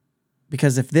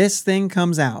 Because if this thing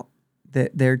comes out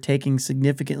that they're taking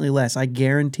significantly less, I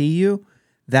guarantee you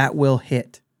that will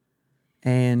hit.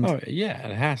 And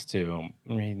it has to.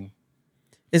 I mean,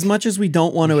 as much as we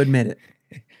don't want to admit it.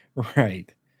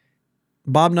 Right.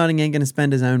 Bob Nutting ain't going to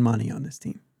spend his own money on this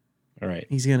team. All right.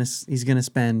 He's gonna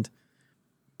spend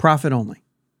profit only.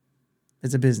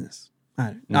 It's a business.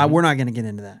 We're not going to get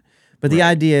into that. But the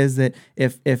idea is that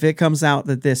if it comes out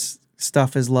that this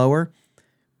stuff is lower,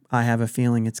 I have a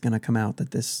feeling it's going to come out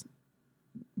that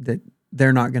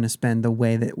they're not going to spend the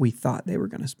way that we thought they were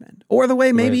going to spend, or the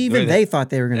way they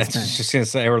thought they were going to spend. Just going to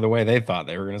say, or the way they thought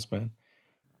they were going to spend.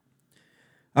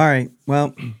 All right.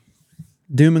 Well,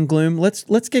 doom and gloom.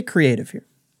 Let's get creative here.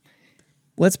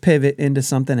 Let's pivot into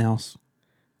something else,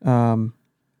 and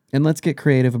let's get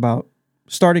creative about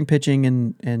starting pitching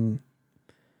and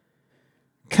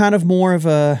kind of more of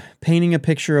a painting a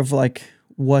picture of like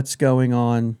what's going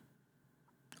on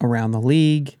around the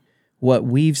league, what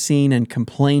we've seen and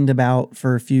complained about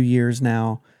for a few years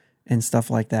now and stuff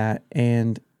like that.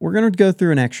 And we're going to go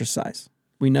through an exercise.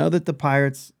 We know that the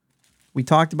Pirates, we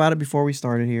talked about it before we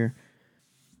started here.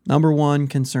 Number one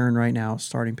concern right now is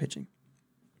starting pitching.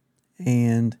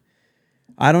 And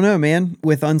I don't know, man,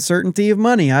 with uncertainty of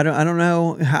money, I don't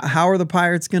know how are the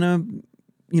Pirates going to,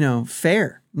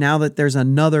 fare now that there's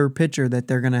another pitcher that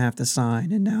they're going to have to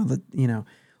sign. And now that,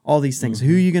 all these things,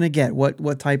 who are you going to get?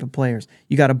 What type of players?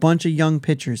 You got a bunch of young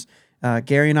pitchers.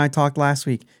 Gary and I talked last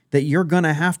week that you're going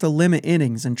to have to limit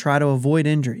innings and try to avoid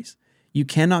injuries. You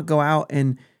cannot go out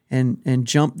and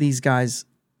jump these guys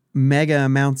mega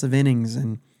amounts of innings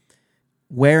and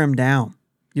wear them down.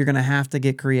 You're going to have to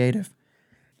get creative.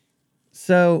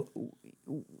 So,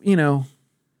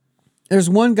 there's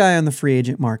one guy on the free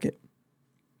agent market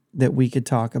that we could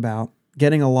talk about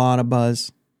getting a lot of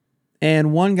buzz,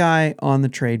 and one guy on the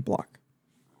trade block.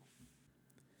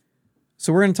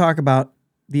 So we're going to talk about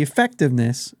the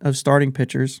effectiveness of starting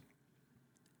pitchers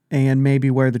and maybe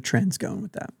where the trend's going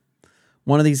with that.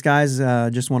 One of these guys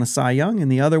just won a Cy Young, and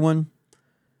the other one,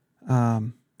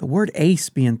 the word ace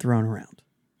being thrown around.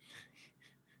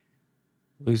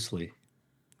 Loosely.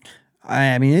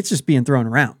 I mean, it's just being thrown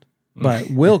around, but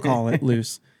we'll call it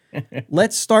loose.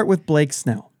 Let's start with Blake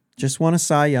Snell. Just won a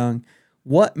Cy Young.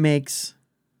 What makes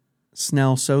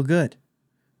Snell so good?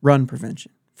 Run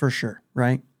prevention, for sure,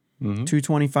 right?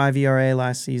 2.25 ERA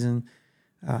last season,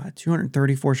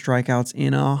 234 strikeouts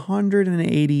in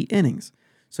 180 innings.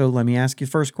 So let me ask you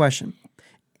first question.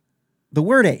 The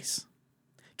word ace.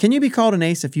 Can you be called an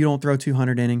ace if you don't throw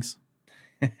 200 innings?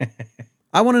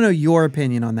 I want to know your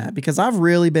opinion on that because I've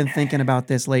really been thinking about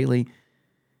this lately.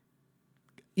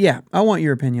 Yeah, I want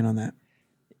your opinion on that.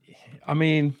 I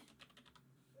mean,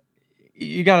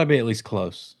 you got to be at least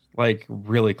close, like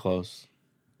really close.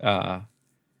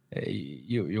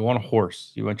 You want a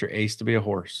horse. You want your ace to be a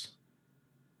horse.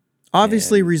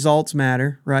 Obviously, results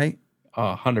matter, right?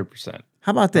 100%.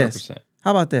 How about this? 100%.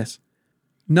 How about this?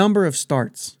 Number of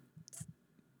starts.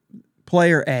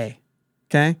 Player A,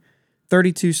 okay?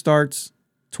 32 starts,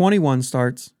 21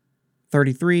 starts,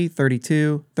 33,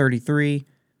 32, 33,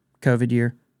 COVID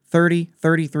year, 30,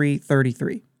 33,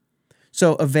 33.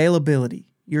 So availability,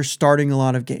 you're starting a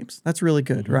lot of games. That's really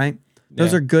good, right?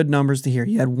 Those are good numbers to hear.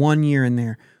 You had 1 year in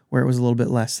there where it was a little bit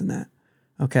less than that,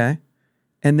 okay?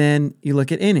 And then you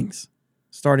look at innings,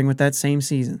 starting with that same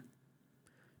season,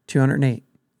 208.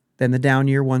 Then the down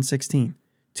year, 116,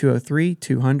 203,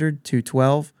 200,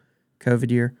 212,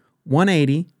 COVID year,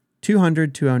 180,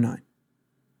 200, 209.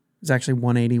 It's actually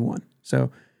 181.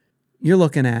 So you're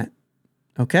looking at,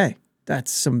 okay,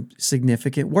 that's some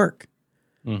significant work.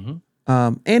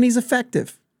 And he's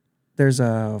effective. There's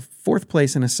a 4th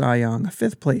place in a Cy Young, a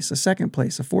 5th place, a 2nd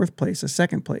place, a 4th place, a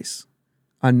 2nd place,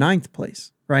 a 9th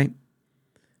place, right?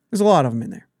 There's a lot of them in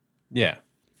there. Yeah.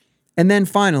 And then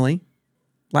finally,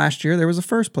 last year, there was a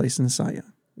 1st place in the Cy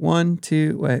Young.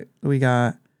 We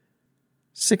got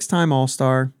 6-time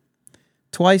All-Star,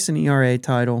 twice an ERA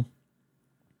title.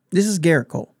 This is Garrett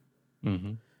Cole.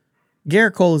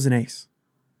 Garrett Cole is an ace,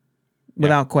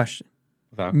 without question.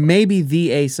 Maybe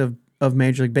the ace of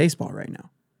Major League Baseball right now.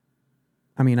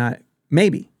 I mean, I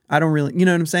don't really, you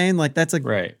know what I'm saying? Like that's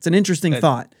it's an interesting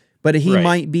thought, but he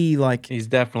might be like, he's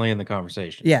definitely in the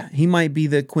conversation. Yeah. He might be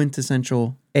the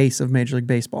quintessential ace of Major League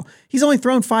Baseball. He's only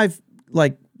thrown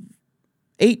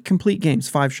 8 complete games,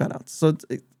 5 shutouts. So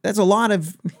that's a lot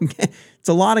of, it's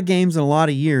a lot of games and a lot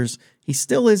of years. He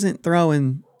still isn't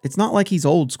throwing. It's not like he's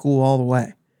old school all the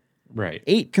way. Right.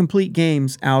 8 complete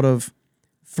games out of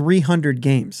 300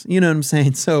 games. You know what I'm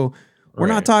saying? So we're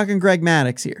not talking Greg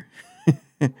Maddux here.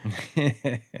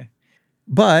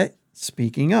 But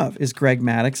speaking of, is Greg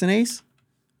Maddux an ace?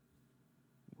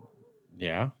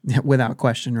 Yeah. Without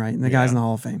question, right? And the guy's in the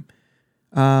Hall of Fame.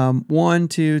 1,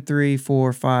 2, 3,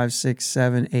 4, 5, 6,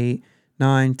 7, 8,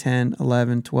 9, 10,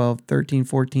 11, 12, 13,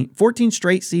 14. 14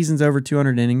 straight seasons over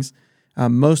 200 innings.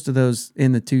 Most of those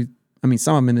in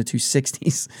some of them in the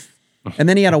 260s. And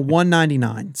then he had a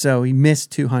 199, so he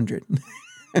missed 200.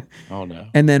 Oh, no.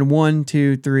 And then 1,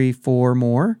 2, 3, 4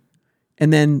 more.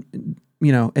 And then,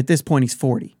 at this point, he's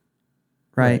 40,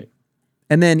 right?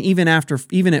 And then even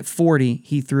at 40,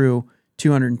 he threw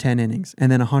 210 innings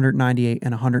and then 198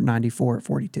 and 194 at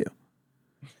 42.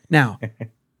 Now,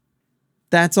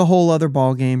 that's a whole other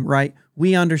ball game, right?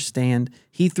 We understand.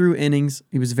 He threw innings.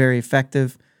 He was very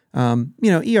effective.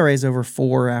 ERA is over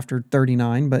 4 after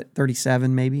 39, but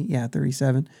 37 maybe. Yeah,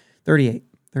 37, 38.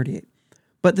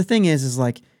 But the thing is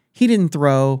like he didn't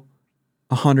throw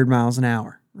 100 miles an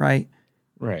hour, right?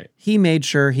 Right. He made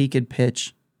sure he could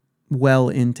pitch well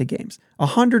into games.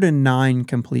 109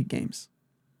 complete games.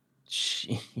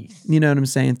 Jeez. You know what I'm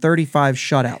saying? 35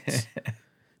 shutouts.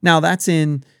 Now that's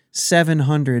in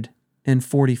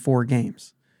 744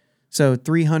 games. So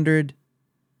 300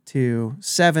 to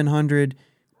 700,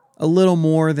 a little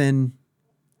more than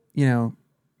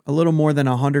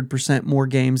 100% more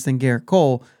games than Garrett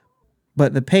Cole.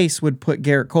 But the pace would put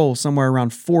Garrett Cole somewhere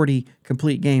around 40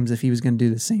 complete games if he was going to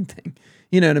do the same thing.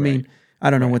 You know what I mean? I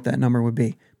don't know what that number would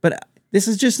be. But this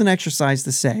is just an exercise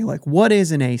to say, like, what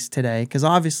is an ace today? Because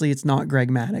obviously it's not Greg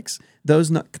Maddux.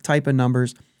 Those type of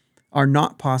numbers are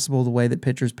not possible the way that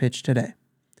pitchers pitch today.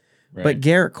 Right. But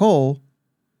Garrett Cole,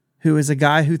 who is a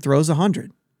guy who throws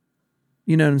 100,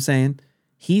 you know what I'm saying?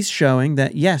 He's showing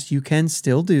that, yes, you can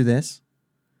still do this.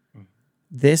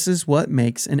 This is what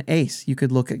makes an ace. You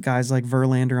could look at guys like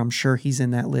Verlander. I'm sure he's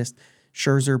in that list.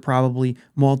 Scherzer, probably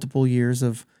multiple years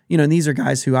of, and these are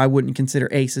guys who I wouldn't consider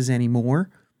aces anymore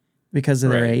because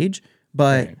of their age.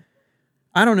 But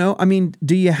I don't know. I mean,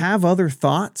 do you have other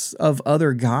thoughts of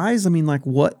other guys? I mean, like,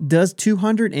 what does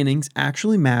 200 innings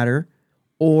actually matter?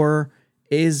 Or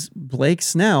is Blake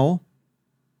Snell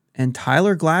and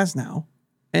Tyler Glasnow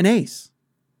an ace?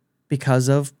 Because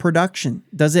of production.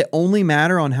 Does it only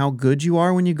matter on how good you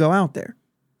are when you go out there?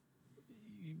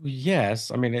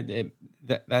 Yes. I mean,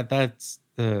 that's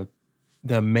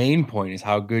the main point is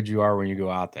how good you are when you go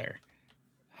out there.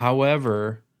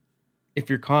 However, if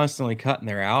you're constantly cutting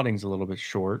their outings a little bit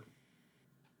short,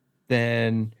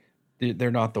 then they're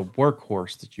not the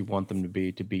workhorse that you want them to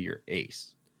be your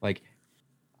ace. Like,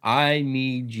 I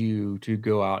need you to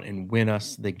go out and win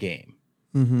us the game.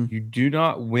 Mm-hmm. You do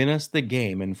not win us the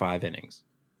game in 5 innings.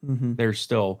 Mm-hmm. There's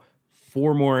still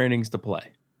 4 more innings to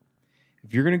play.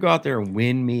 If you're going to go out there and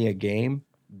win me a game,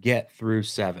 get through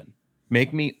 7.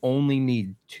 Make me only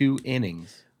need 2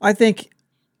 innings. I think,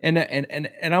 and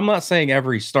I'm not saying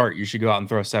every start you should go out and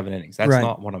throw 7 innings. That's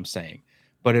not what I'm saying.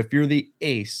 But if you're the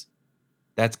ace,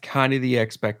 that's kind of the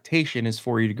expectation is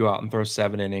for you to go out and throw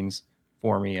 7 innings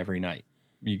for me every night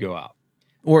you go out.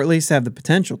 Or at least have the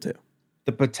potential to.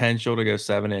 The potential to go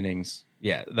 7 innings.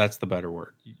 Yeah, that's the better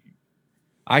word.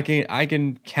 I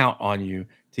can count on you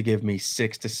to give me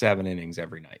 6 to 7 innings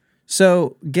every night.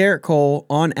 So Garrett Cole,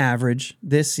 on average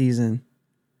this season,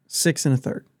 6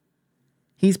 1/3.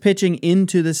 He's pitching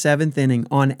into the 7th inning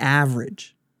on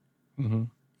average. Mm-hmm.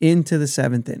 Into the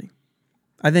 7th inning.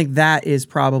 I think that is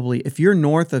probably, if you're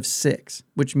north of 6,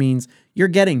 which means you're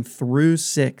getting through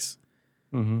 6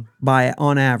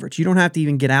 on average. You don't have to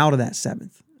even get out of that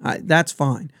 7th. That's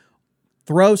fine.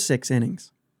 Throw 6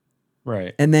 innings.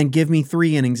 Right. And then give me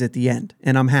 3 innings at the end,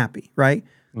 and I'm happy, right?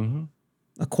 Mm-hmm.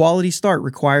 A quality start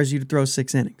requires you to throw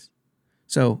 6 innings.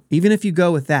 So even if you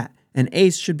go with that, an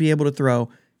ace should be able to throw,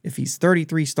 if he's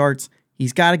 33 starts,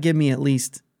 he's got to give me at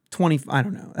least 20. I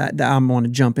don't know. I'm going to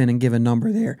jump in and give a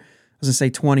number there. I was going to say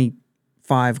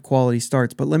 25 quality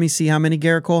starts, but let me see how many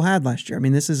Garrett Cole had last year. I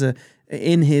mean, this is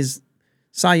in his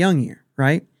Cy Young year,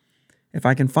 right? If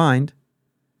I can find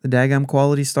the daggum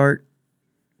quality start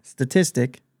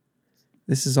statistic,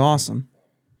 this is awesome.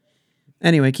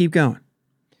 Anyway, keep going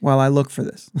while I look for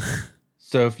this.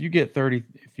 So if you get 30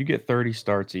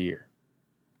 starts a year,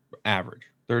 average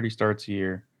 30 starts a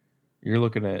year, you're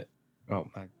looking at,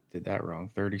 I did that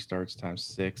wrong. 30 starts times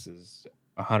 6 is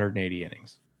 180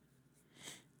 innings.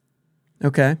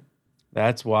 Okay.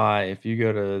 That's why if you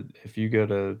go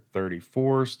to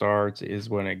 34 starts is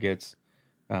when it gets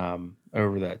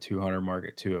over that 200 mark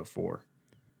at 204.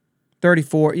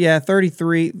 34. Yeah,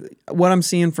 33. What I'm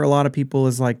seeing for a lot of people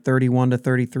is like 31 to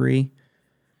 33.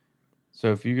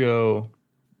 So if you go,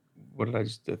 what did I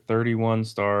just do? 31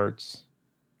 starts.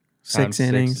 6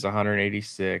 innings. 6 is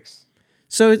 186.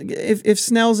 So if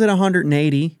Snell's at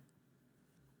 180,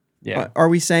 yeah, are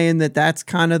we saying that that's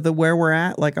kind of where we're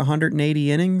at, like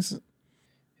 180 innings?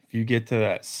 If you get to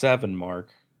that 7 mark,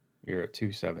 you're at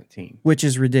 217. Which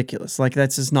is ridiculous. Like,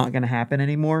 that's just not going to happen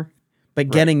anymore. But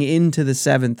getting into the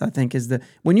 7th, I think, is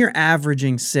when you're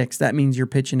averaging 6, that means you're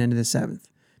pitching into the 7th.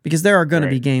 Because there are going to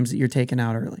be games that you're taking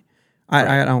out early.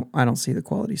 I don't see the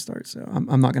quality start, so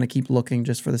I'm not going to keep looking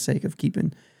just for the sake of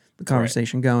keeping the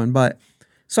conversation going. But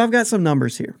so I've got some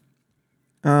numbers here.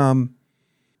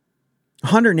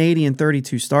 180 and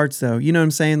 32 starts, though. You know what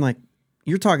I'm saying? Like,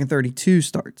 you're talking 32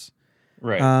 starts.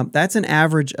 Right. That's an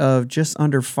average of just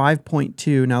under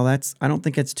 5.2. Now I don't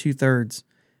think it's 2/3.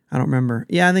 I don't remember.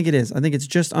 Yeah, I think it is. I think it's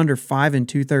just under 5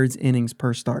 2/3 innings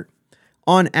per start.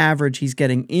 On average, he's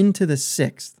getting into the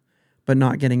 6th, but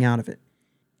not getting out of it.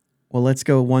 Well, let's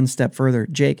go one step further.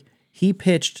 Jake, he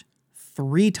pitched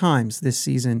 3 times this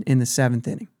season in the 7th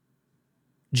inning.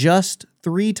 Just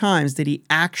 3 times did he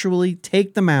actually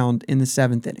take the mound in the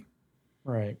 7th inning.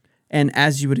 Right. And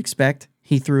as you would expect,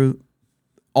 he threw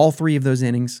all 3 of those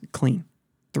innings clean.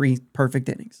 3 perfect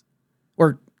innings.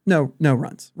 Or no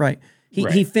runs, right?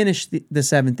 He finished the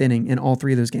 7th inning in all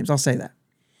 3 of those games. I'll say that.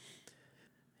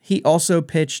 He also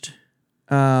pitched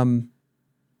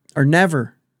or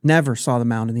never saw the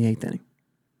mound in the 8th inning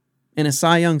in a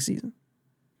Cy Young season.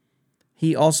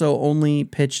 He also only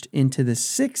pitched into the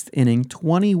 6th inning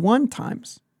 21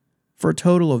 times for a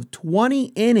total of 20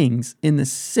 innings in the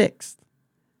 6th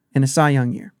in a Cy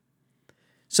Young year.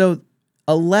 So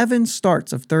 11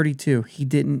 starts of 32, he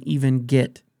didn't even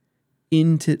get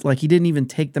into, like, he didn't even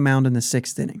take the mound in the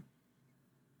 6th inning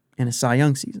in a Cy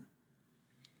Young season.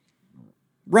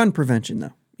 Run prevention,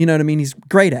 though. You know what I mean? He's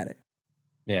great at it.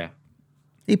 Yeah.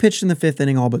 He pitched in the 5th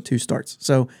inning all but 2 starts.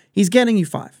 So he's getting you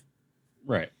 5.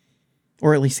 Right.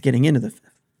 Or at least getting into the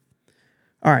 5th.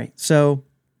 All right, so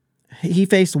he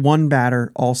faced 1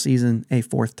 batter all season a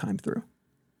 4th time through.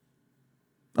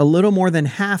 A little more than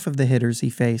half of the hitters he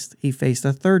faced a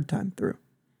 3rd time through,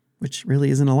 which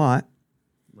really isn't a lot.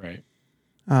 Right.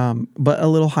 But a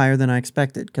little higher than I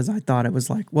expected, because I thought it was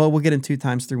like, well, we'll get him 2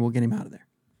 times through, we'll get him out of there.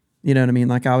 You know what I mean?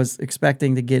 Like, I was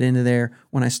expecting to get into there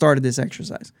when I started this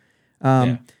exercise.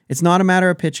 It's not a matter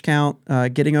of pitch count.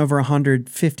 Getting over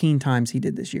 115 times he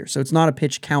did this year. So it's not a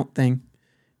pitch count thing.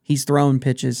 He's thrown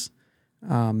pitches.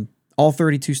 All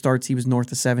 32 starts, he was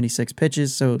north of 76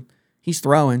 pitches. So he's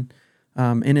throwing.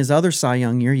 In his other Cy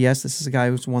Young year, yes, this is a guy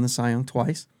who's won the Cy Young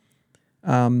twice.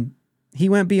 He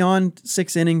went beyond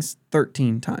 6 innings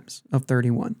 13 times of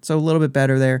 31. So a little bit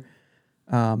better there.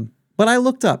 But I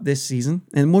looked up this season,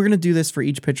 and we're going to do this for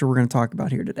each pitcher we're going to talk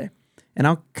about here today. And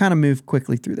I'll kind of move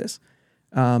quickly through this.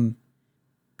 June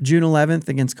 11th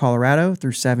against Colorado,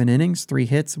 through 7 innings, 3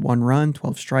 hits, 1 run,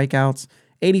 12 strikeouts,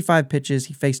 85 pitches.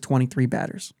 He faced 23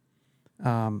 batters.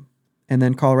 And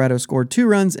then Colorado scored 2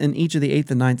 runs in each of the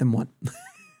 8th and 9th and 1.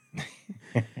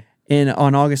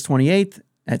 On August 28th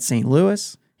at St.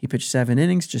 Louis, he pitched 7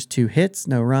 innings, just 2 hits,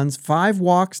 no runs, 5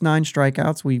 walks, 9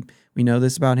 strikeouts. We know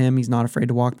this about him. He's not afraid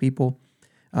to walk people.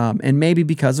 And maybe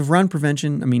because of run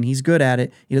prevention, I mean, he's good at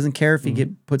it. He doesn't care if he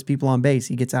puts people on base.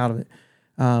 He gets out of it.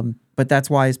 But that's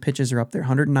why his pitches are up there.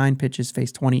 109 pitches,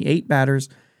 faced 28 batters.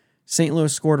 St.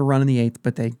 Louis scored a run in the 8th,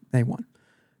 but they won.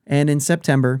 And in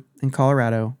September, in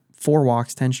Colorado, 4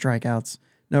 walks, 10 strikeouts,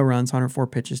 no runs, 104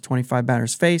 pitches, 25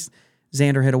 batters faced.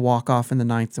 Xander hit a walk-off in the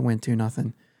 9th to win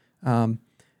 2-0.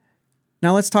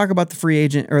 Now let's talk about the free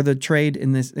agent, or the trade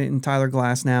in Tyler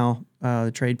Glasnow,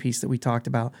 the trade piece that we talked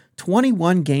about.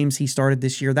 21 games he started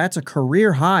this year. That's a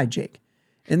career high, Jake.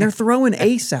 And they're throwing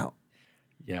Ace out.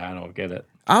 Yeah, I don't get it.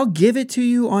 I'll give it to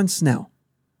you on Snell.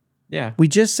 Yeah. We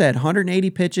just said 180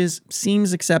 pitches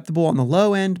seems acceptable on the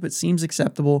low end, but seems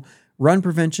acceptable. Run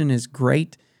prevention is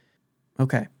great.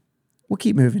 Okay, we'll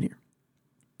keep moving here.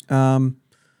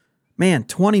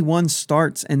 21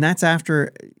 starts, and that's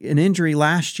after an injury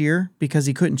last year because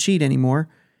he couldn't cheat anymore.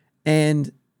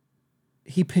 And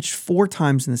he pitched 4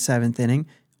 times in the 7th inning,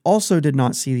 also did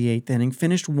not see the 8th inning,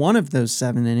 finished one of those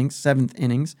 7th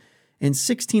innings. In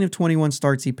 16 of 21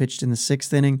 starts, he pitched in the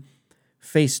 6th inning,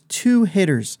 faced 2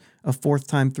 hitters a 4th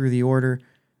time through the order,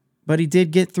 but he did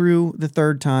get through the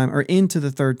 3rd time, or into the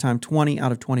 3rd time, 20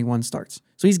 out of 21 starts.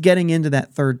 So he's getting into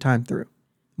that 3rd time through,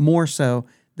 more so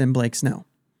than Blake Snell.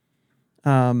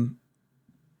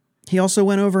 He also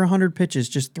went over 100 pitches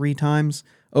just 3 times,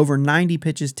 over 90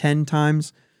 pitches 10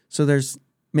 times. So there's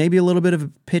maybe a little bit of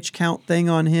a pitch count thing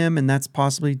on him, and that's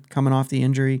possibly coming off the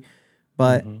injury.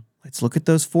 But let's look at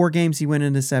those 4 games he went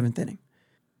into 7th inning.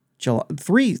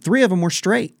 Three of them were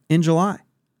straight in July.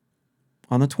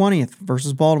 On the 20th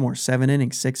versus Baltimore, 7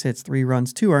 innings, 6 hits, 3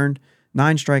 runs, 2 earned,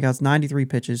 9 strikeouts, 93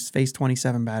 pitches, faced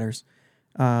 27 batters.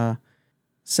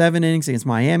 7 innings against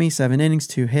Miami, 7 innings,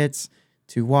 2 hits,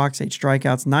 2 walks, 8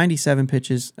 strikeouts, 97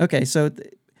 pitches. Okay, so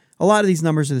a lot of these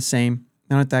numbers are the same.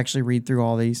 I don't have to actually read through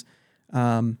all these.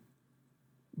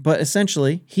 But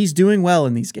essentially, he's doing well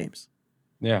in these games.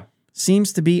 Yeah.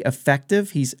 Seems to be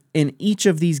effective. He's in each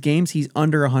of these games, he's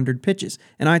under 100 pitches.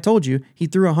 And I told you, he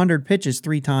threw 100 pitches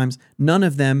 3 times, none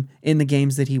of them in the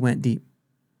games that he went deep.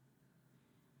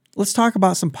 Let's talk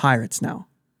about some Pirates now.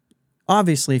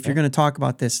 Obviously, if you're going to talk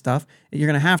about this stuff, you're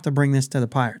going to have to bring this to the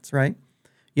Pirates, right?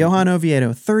 Johan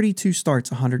Oviedo, 32 starts,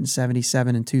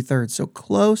 177 2/3, so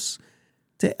close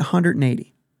to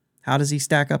 180. How does he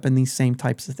stack up in these same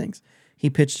types of things? He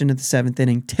pitched into the 7th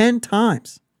inning 10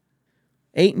 times.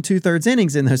 8 2/3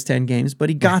 innings in those 10 games, but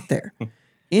he got there.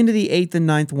 Into the 8th and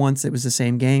 9th once, it was the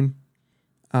same game.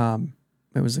 It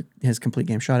was his complete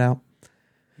game shutout.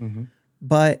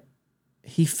 But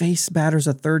he faced batters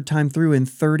a third time through in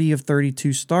 30 of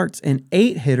 32 starts and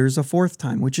 8 hitters a fourth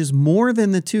time, which is more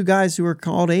than the 2 guys who are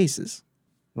called aces.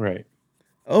 Right.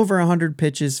 Over 100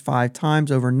 pitches 5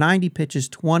 times, over 90 pitches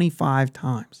 25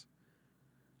 times.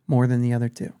 More than the other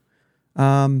 2.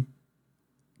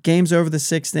 Games over the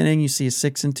 6th inning, you see a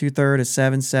 6 2/3, a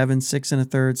 7-7, 6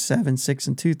 1/3, 7, 6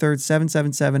 2/3,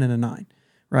 7-7-7, and a 9,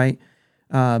 right?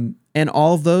 And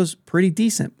all of those pretty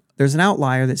decent. There's an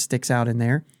outlier that sticks out in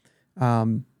there.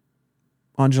 On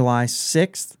July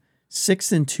 6th, 6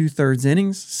 2/3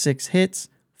 innings, 6 hits,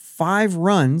 5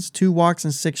 runs, 2 walks,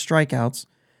 and 6 strikeouts,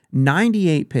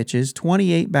 98 pitches,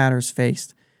 28 batters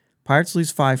faced. Pirates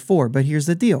lose 5-4, but here's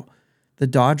the deal. The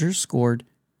Dodgers scored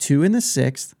 2 in the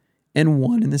 6th and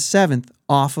 1 in the 7th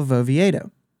off of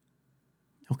Oviedo.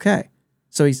 Okay,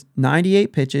 so he's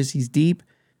 98 pitches, he's deep.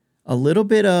 A little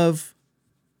bit of,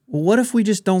 well, what if we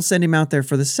just don't send him out there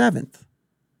for the 7th,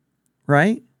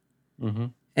 right? Mm-hmm.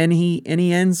 And he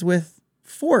ends with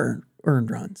 4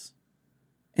 earned runs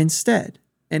instead.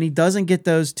 And he doesn't get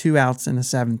those 2 outs in the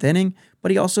 7th inning,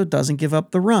 but he also doesn't give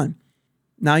up the run.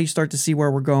 Now you start to see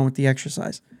where we're going with the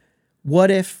exercise.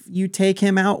 What if you take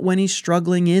him out when he's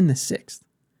struggling in the 6th?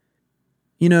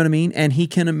 You know what I mean? And he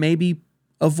can maybe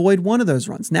avoid one of those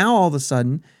runs. Now all of a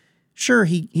sudden, sure,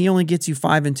 he only gets you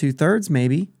 5 2/3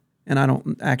 maybe. And I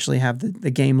don't actually have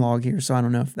the game log here, so I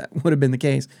don't know if that would have been the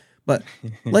case. But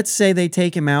let's say they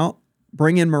take him out,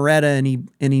 bring in Moretta, and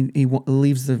he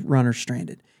leaves the runner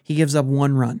stranded. He gives up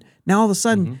 1 run. Now all of a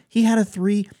sudden, he had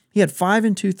 5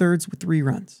 2/3 with 3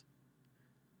 runs.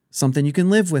 Something you can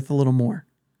live with a little more,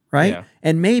 right? Yeah.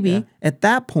 And maybe at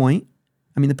that point,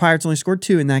 I mean, the Pirates only scored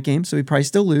 2 in that game, so we probably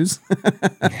still lose.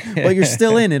 But you're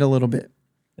still in it a little bit.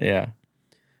 Yeah.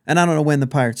 And I don't know when the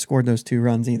Pirates scored those 2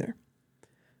 runs either.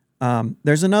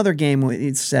 There's another game where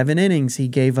it's 7 innings. He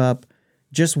gave up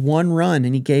just 1 run,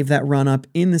 and he gave that run up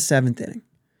in the 7th inning.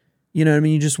 You know what I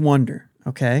mean? You just wonder,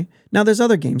 okay? Now, there's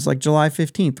other games like July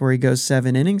 15th where he goes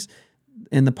 7 innings,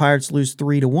 and the Pirates lose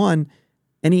 3-1,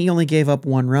 and he only gave up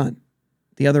 1 run.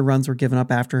 The other runs were given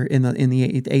up after in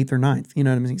the 8th or 9th. You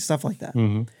know what I mean? Stuff like that.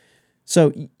 Mm-hmm.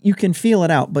 So you can feel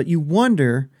it out, but you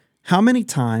wonder how many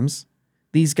times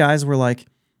these guys were like,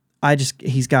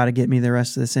 he's got to get me the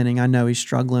rest of this inning. I know he's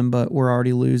struggling, but we're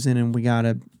already losing, and we got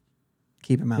to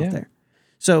keep him out there.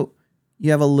 So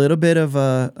you have a little bit of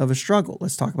a struggle.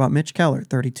 Let's talk about Mitch Keller.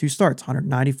 32 starts,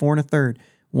 194 1/3.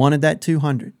 Wanted that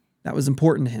 200. That was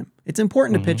important to him. It's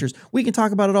important to pitchers. We can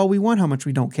talk about it all we want, how much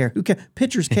we don't care. Who cares?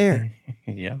 Pitchers care.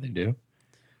 Yeah, they do.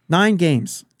 9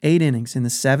 games, 8 innings in the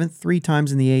 7th, 3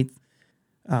 times in the 8th,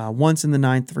 once in the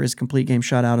 9th for his complete game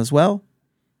shutout as well,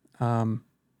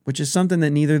 which is something that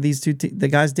neither of these the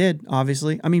guys did,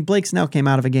 obviously. I mean, Blake Snell came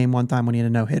out of a game one time when he had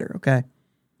a no-hitter, okay?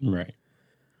 Right.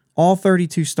 All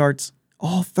 32 starts,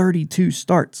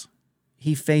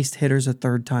 he faced hitters a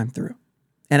third time through.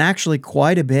 And actually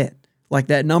quite a bit. Like,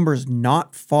 that number is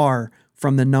not far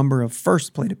from the number of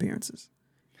first plate appearances.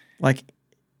 Like,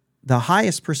 the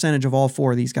highest percentage of all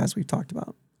 4 of these guys we've talked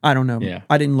about. I don't know. Yeah.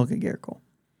 I didn't look at Garrett Cole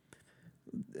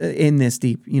in this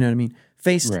deep. You know what I mean?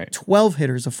 Faced 12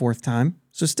 hitters a fourth time.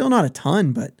 So still not a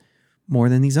ton, but more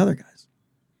than these other guys.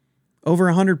 Over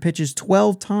 100 pitches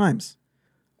 12 times.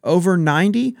 Over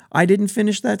 90. I didn't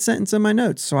finish that sentence in my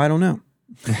notes, so I don't know.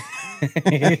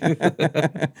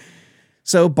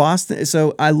 So Boston.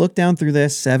 So I looked down through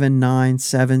this 7, 9,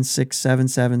 7, 6, 7,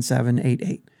 7, 7, 8,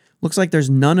 8. Looks like there's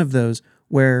none of those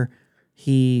where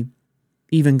he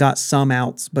even got some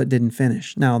outs but didn't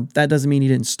finish. Now, that doesn't mean he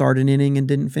didn't start an inning and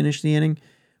didn't finish the inning,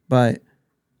 but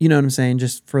you know what I'm saying,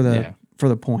 just for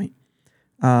the point.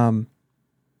 And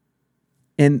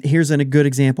here's a good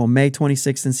example. May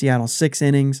 26th in Seattle, 6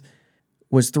 innings,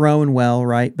 was throwing well,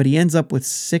 right? But he ends up with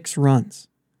 6 runs.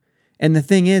 And the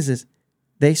thing is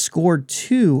they scored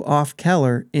 2 off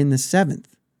Keller in the 7th.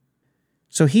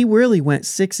 So he really went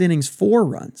 6 innings, 4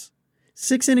 runs.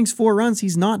 6 innings, 4 runs,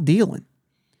 he's not dealing.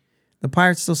 The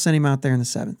Pirates still send him out there in the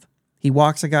 7th. He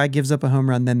walks a guy, gives up a home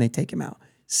run, then they take him out.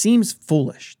 Seems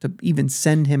foolish to even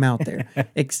send him out there,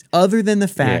 other than the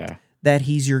fact that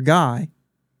he's your guy.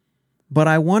 But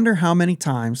I wonder how many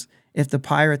times if the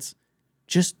Pirates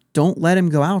just don't let him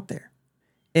go out there,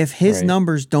 if his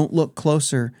numbers don't look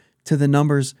closer to the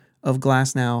numbers of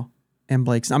Glasnow and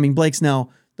Blake Snell. I mean, Blake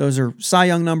Snell, those are Cy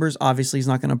Young numbers. Obviously, he's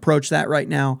not going to approach that right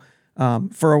now.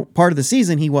 For a part of the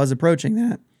season, he was approaching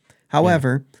that.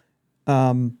 However, you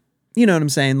know what I'm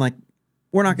saying? Like,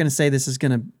 we're not going to say this is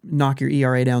going to knock your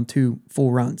ERA down 2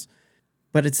 full runs.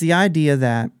 But it's the idea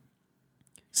that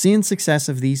seeing success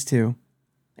of these two,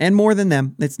 and more than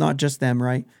them, it's not just them,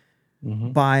 right?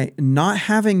 Mm-hmm. By not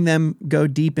having them go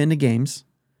deep into games,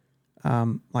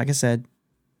 like I said,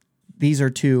 these are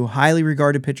two highly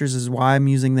regarded pitchers, is why I'm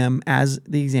using them as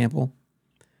the example.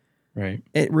 Right.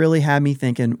 It really had me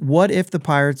thinking, what if the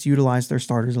Pirates utilize their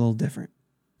starters a little different?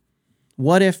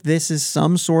 What if this is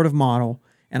some sort of model?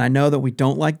 And I know that we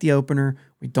don't like the opener,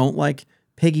 we don't like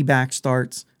piggyback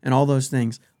starts and all those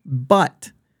things.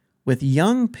 But with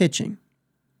young pitching,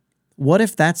 what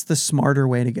if that's the smarter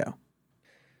way to go?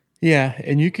 Yeah,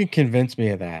 and you can convince me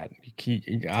of that.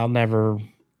 I'll never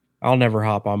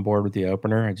hop on board with the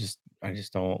opener. I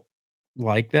just don't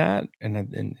like that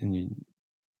and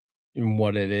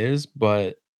what it is,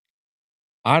 but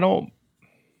I don't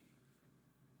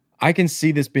I can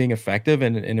see this being effective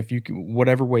and if you can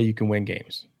whatever way you can win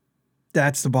games.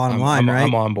 That's the bottom line, right?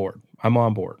 I'm on board. I'm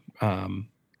on board. I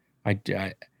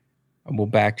will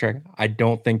backtrack. I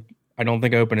don't think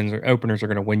openers are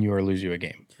going to win you or lose you a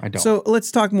game. I don't. So let's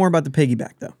talk more about the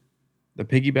piggyback, though. The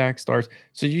piggyback starts.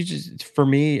 So you just for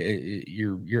me,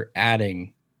 you're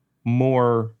adding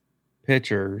more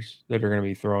pitchers that are going to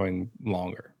be throwing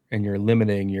longer, and you're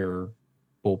limiting your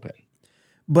bullpen.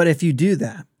 But if you do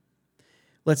that,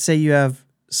 let's say you have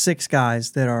 6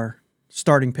 guys that are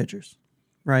starting pitchers,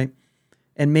 right?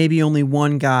 And maybe only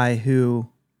one guy who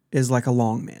is like a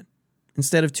long man.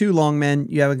 Instead of 2 long men,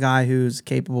 you have a guy who's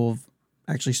capable of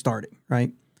actually starting,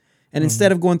 right? And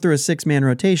instead of going through a 6-man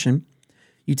rotation,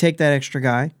 you take that extra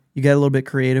guy, you get a little bit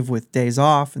creative with days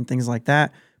off and things like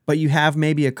that, but you have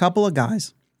maybe a couple of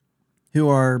guys who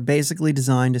are basically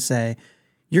designed to say,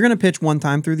 you're going to pitch one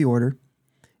time through the order,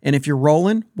 and if you're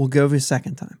rolling, we'll go a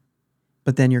second time,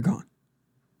 but then you're gone.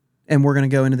 And we're going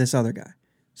to go into this other guy.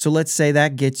 So let's say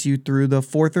that gets you through the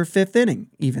 4th or 5th inning,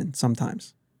 even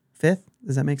sometimes. 5th?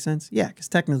 Does that make sense? Yeah, because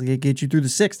technically it gets you through the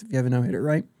 6th if you have a no-hitter,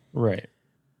 right? Right.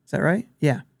 Is that right?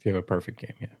 Yeah. If you have a perfect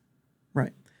game, yeah.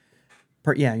 Right.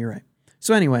 Yeah, you're right.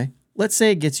 So anyway, let's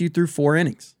say it gets you through 4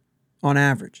 innings on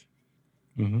average.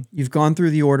 Mm-hmm. You've gone through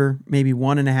the order maybe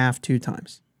 1.5, 2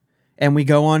 times. And we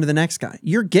go on to the next guy.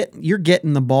 You're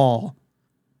getting the ball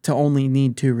to only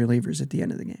need 2 relievers at the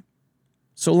end of the game.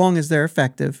 So long as they're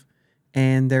effective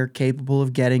and they're capable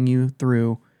of getting you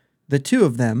through the 2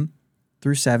 of them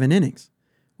through 7 innings,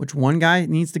 which one guy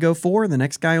needs to go 4, the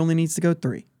next guy only needs to go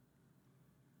 3.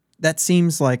 That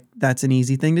seems like that's an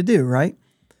easy thing to do, right?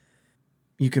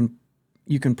 You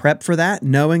can prep for that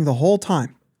knowing the whole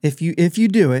time. If you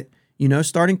do it,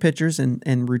 starting pitchers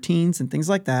and routines and things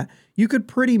like that, you could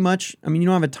pretty much, you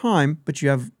don't have a time, but you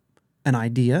have an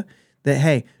idea that,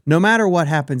 hey, no matter what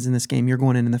happens in this game, you're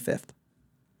going in the 5th.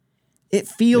 It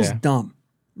feels dumb,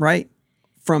 right?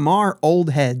 From our old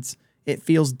heads, it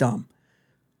feels dumb.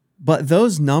 But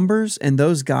those numbers and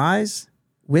those guys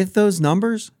with those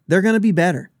numbers, they're going to be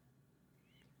better.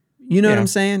 You know what I'm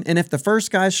saying? And if the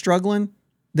first guy's struggling,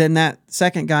 then that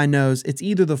second guy knows it's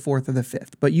either the 4th or the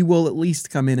 5th, but you will at least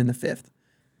come in the 5th.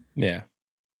 Yeah.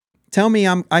 Tell me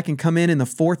I can come in the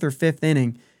 4th or 5th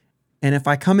inning, and if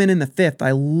I come in the 5th,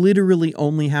 I literally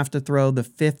only have to throw the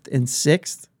 5th and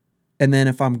 6th, and then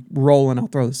if I'm rolling, I'll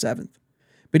throw the 7th.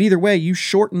 But either way, you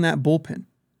shorten that bullpen.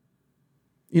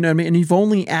 You know what I mean? And you've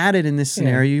only added in this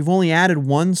scenario, you've only added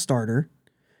 1 starter.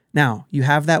 Now, you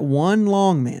have that one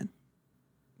long man,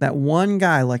 that one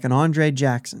guy like an Andre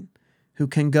Jackson who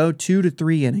can go 2 to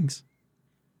 3 innings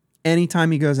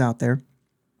anytime he goes out there,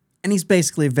 and he's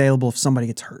basically available if somebody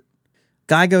gets hurt.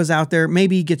 Guy goes out there,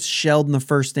 maybe he gets shelled in the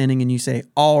 1st inning, and you say,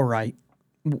 all right,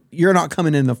 you're not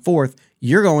coming in the 4th,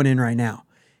 you're going in right now.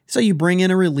 So you bring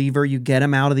in a reliever, you get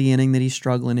him out of the inning that he's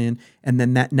struggling in, and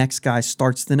then that next guy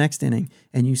starts the next inning,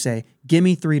 and you say, give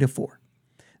me 3 to 4.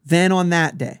 Then on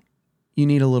that day, you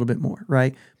need a little bit more,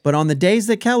 right? But on the days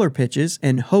that Keller pitches,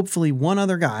 and hopefully one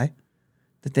other guy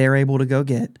that they're able to go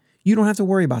get, you don't have to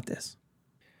worry about this.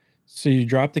 So you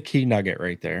dropped the key nugget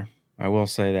right there. I will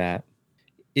say that.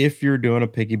 If you're doing a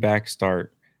piggyback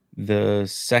start, the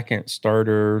second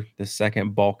starter, the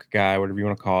second bulk guy, whatever you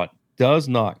want to call it, does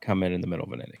not come in the middle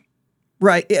of an inning.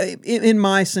 Right. In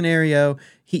my scenario,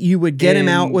 you would get him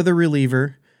out with a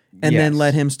reliever and then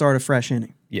let him start a fresh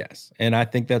inning. Yes. And I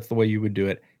think that's the way you would do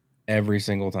it every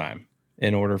single time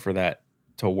in order for that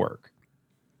to work.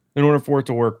 In order for it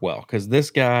to work well. Because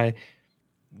this guy,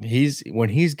 when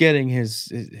he's getting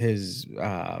his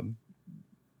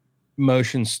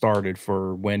motion started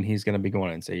for when he's going to be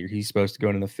going in, say he's supposed to go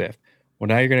in the 5th. Well,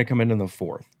 now you're going to come in the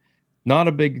 4th. Not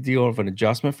a big deal of an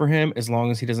adjustment for him as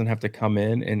long as he doesn't have to come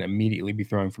in and immediately be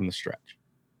throwing from the stretch.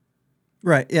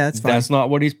 Right. Yeah, that's fine. That's not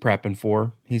what he's prepping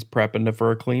for. He's prepping for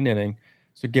a clean inning.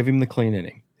 So give him the clean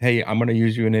inning. Hey, I'm going to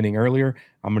use you an inning earlier.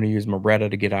 I'm going to use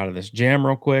Moretta to get out of this jam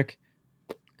real quick,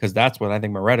 because that's what I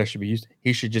think Moretta should be used.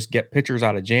 He should just get pitchers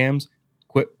out of jams,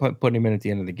 quit putting him in at the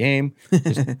end of the game.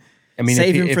 Just,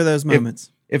 save him for those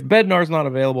moments. if Bednar's not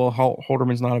available,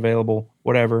 Holderman's not available,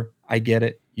 whatever, I get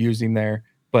it. Use him there,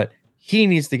 but he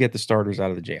needs to get the starters out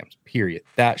of the jams. Period.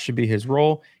 That should be his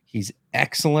role. He's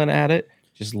excellent at it.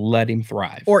 Just let him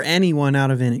thrive. Or anyone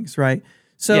out of innings, right?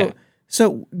 So, Yeah.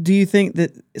 so do you think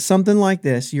that something like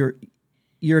this, you're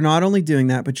not only doing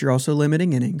that, but you're also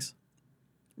limiting innings,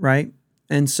 right?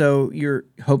 And so you're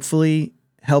hopefully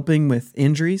helping with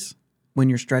injuries when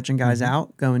you're stretching guys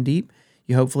out, going deep.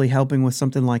 You're hopefully helping with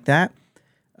something like that.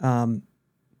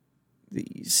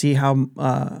 See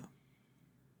how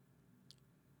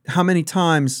many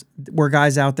times were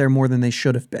guys out there more than they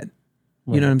should have been.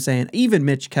 You know what I'm saying? Even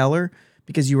Mitch Keller,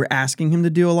 because you were asking him to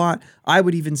do a lot. I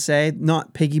would even say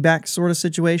not piggyback sort of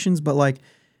situations, but like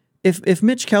if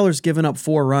Mitch Keller's given up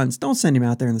 4 runs, don't send him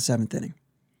out there in the 7th inning.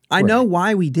 I know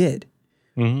why we did,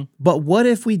 but what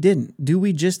if we didn't? Do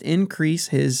we just increase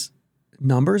his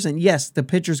numbers? And yes, the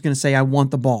pitcher's going to say, I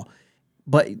want the ball.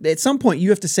 But at some point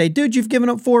you have to say, dude, you've given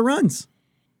up 4 runs.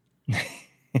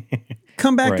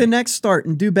 Come back the next start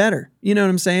and do better. You know what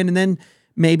I'm saying? And then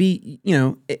maybe,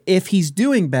 if he's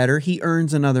doing better, he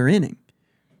earns another inning.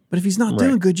 But if he's not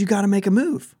doing good, you got to make a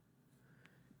move.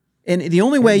 And the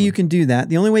only way you can do that,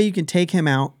 the only way you can take him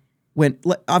out when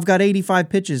I've got 85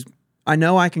 pitches, I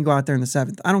know I can go out there in the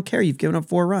 7th. I don't care. You've given up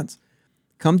 4 runs.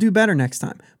 Come do better next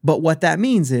time. But what that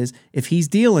means is if he's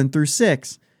dealing through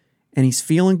 6 and he's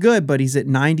feeling good, but he's at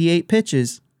 98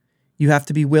 pitches, you have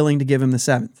to be willing to give him the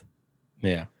 7th.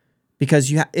 Yeah.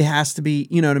 Because it has to be,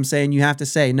 you know what I'm saying? You have to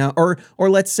say no, or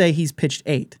let's say he's pitched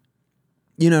 8.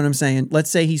 You know what I'm saying?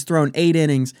 Let's say he's thrown 8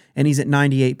 innings and he's at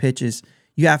 98 pitches.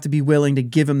 You have to be willing to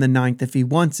give him the 9th if he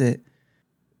wants it,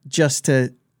 just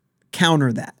to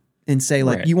counter that and say,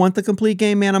 like, you want the complete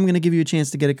game, man? I'm going to give you a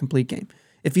chance to get a complete game.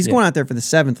 If he's going out there for the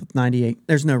 7th with 98,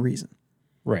 there's no reason.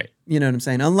 Right. You know what I'm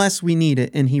saying? Unless we need it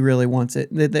and he really wants it.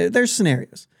 There's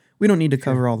scenarios. We don't need to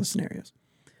cover all the scenarios.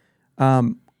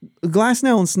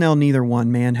 Glasnow and Snell, neither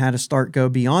one, man, had a start go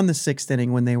beyond the 6th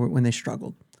inning when they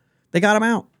struggled. They got him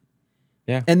out.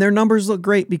 Yeah. And their numbers look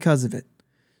great because of it.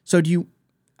 So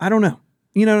I don't know.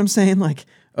 You know what I'm saying? Like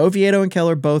Oviedo and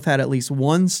Keller both had at least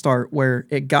one start where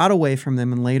it got away from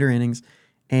them in later innings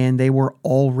and they were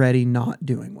already not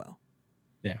doing well.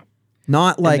 Yeah.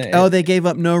 Not like, they gave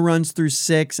up no runs through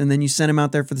 6 and then you sent him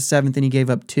out there for the 7th and he gave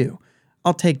up 2.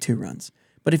 I'll take 2 runs.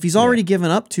 But if he's already given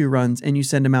up 2 runs and you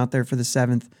send him out there for the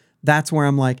 7th, that's where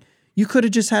I'm like, you could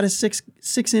have just had a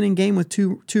six inning game with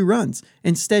two runs.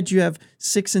 Instead, you have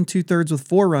 6 2/3 with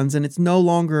 4 runs, and it's no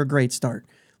longer a great start.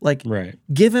 Like,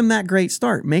 give him that great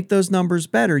start. Make those numbers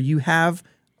better. You have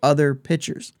other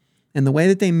pitchers. And the way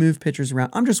that they move pitchers around,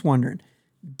 I'm just wondering,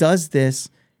 does this,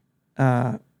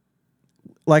 like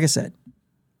I said,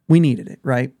 we needed it,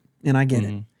 right? And I get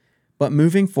it. But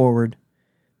moving forward,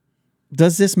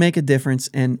 does this make a difference?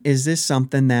 And is this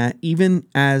something that even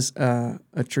as a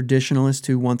traditionalist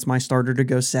who wants my starter to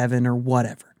go 7 or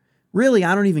whatever, really,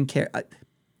 I don't even care.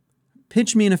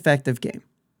 Pitch me an effective game.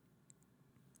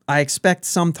 I expect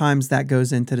sometimes that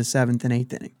goes into the 7th and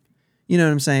 8th inning. You know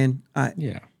what I'm saying?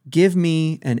 Give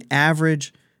me an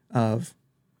average of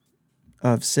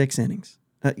 6 innings.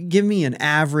 Give me an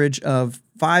average of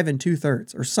 5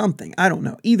 2/3 or something. I don't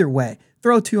know. Either way,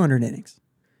 throw 200 innings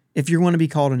if you're going to be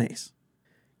called an ace.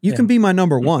 You can be my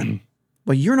number 1,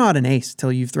 but you're not an ace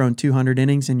till you've thrown 200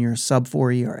 innings and you're a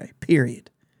sub-4 ERA, period.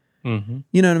 You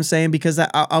know what I'm saying? Because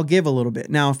I'll give a little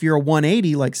bit. Now, if you're a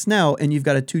 180 like Snell and you've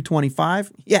got a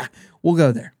 225, yeah, we'll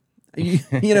go there. You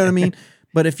know what I mean?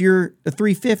 But if you're a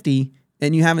 350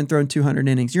 and you haven't thrown 200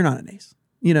 innings, you're not an ace.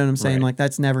 You know what I'm saying? Like,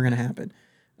 that's never going to happen.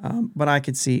 But I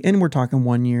could see, and we're talking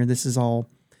 1 year. This is all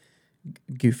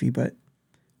goofy, but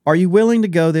are you willing to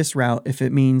go this route if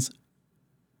it means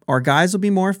our guys will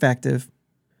be more effective,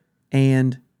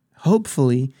 and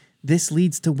hopefully this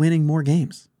leads to winning more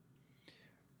games.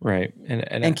 Right.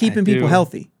 And keeping people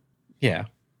healthy. Yeah.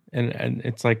 And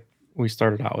it's like we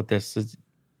started out with this, is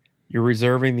you're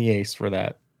reserving the ace for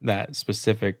that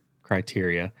specific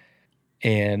criteria.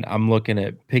 And I'm looking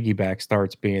at piggyback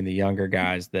starts being the younger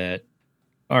guys that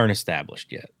aren't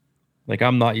established yet. Like,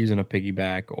 I'm not using a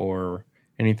piggyback or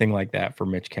anything like that for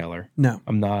Mitch Keller. No.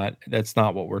 I'm not. That's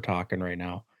not what we're talking right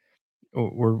now.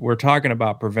 We're talking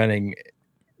about preventing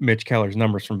Mitch Keller's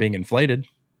numbers from being inflated.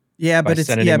 Yeah, but it's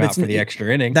sending him out for the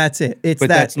extra inning. That's it. It's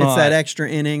that extra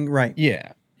inning, right?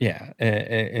 Yeah, yeah.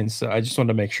 And so I just wanted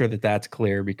to make sure that that's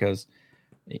clear, because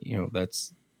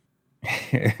that's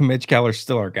Mitch Keller's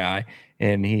still our guy,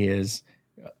 and he is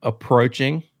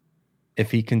approaching.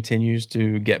 If he continues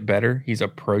to get better, he's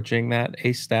approaching that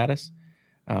ace status.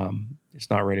 It's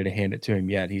not ready to hand it to him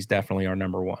yet. He's definitely our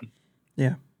number 1.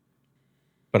 Yeah.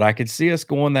 But I could see us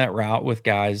going that route with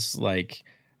guys like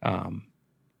Um,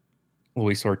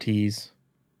 Luis Ortiz.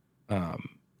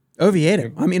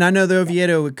 Oviedo. I mean, I know the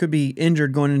Oviedo could be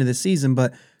injured going into the season,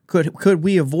 but could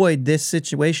we avoid this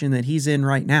situation that he's in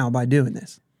right now by doing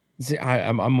this? See,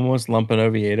 I'm almost lumping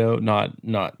Oviedo,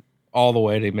 not all the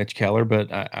way to Mitch Keller,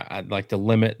 but I'd like to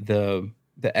limit the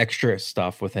extra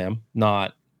stuff with him,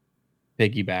 not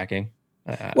piggybacking.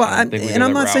 Well, I don't think we go and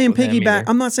I'm that not route saying with him piggyback. either.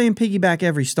 I'm not saying piggyback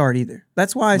every start either.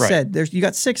 That's why I Right. said you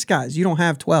got 6 guys. You don't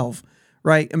have 12,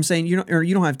 right? I'm saying you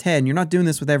don't have 10. You're not doing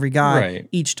this with every guy Right.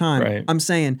 each time. Right. I'm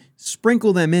saying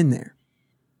sprinkle them in there.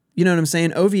 You know what I'm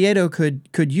saying? Oviedo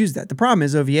could use that. The problem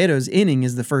is Oviedo's inning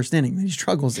is the first inning that he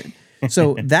struggles in.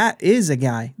 So that is a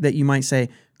guy that you might say,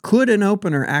 could an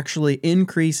opener actually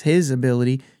increase his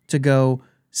ability to go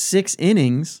 6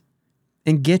 innings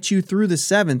and get you through the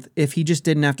 7th if he just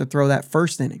didn't have to throw that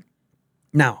first inning?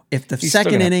 Now, if the He's still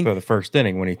second gonna have to inning, throw the first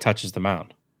inning when he touches the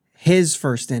mound. his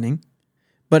first inning,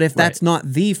 but if that's Right.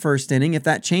 not the first inning, if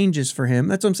that changes for him,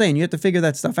 that's what I'm saying. You have to figure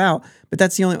that stuff out. But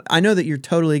that's the only, I know that you're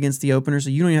totally against the opener, so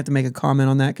you don't even have to make a comment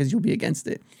on that because you'll be against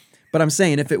it. But I'm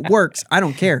saying if it works, I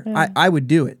don't care. I would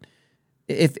do it.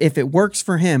 If it works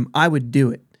for him, I would do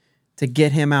it to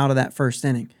get him out of that first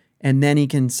inning, and then he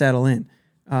can settle in.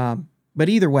 But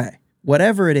either way,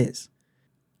 whatever it is,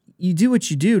 you do what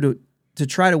you do to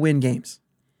try to win games.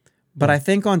 But I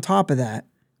think on top of that,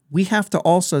 we have to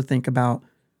also think about,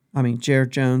 I mean,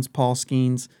 Jared Jones, Paul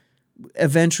Skeens.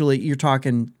 Eventually, you're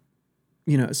talking,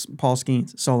 Paul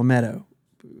Skeens, Solometo,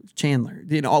 Chandler.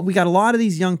 We got a lot of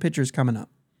these young pitchers coming up.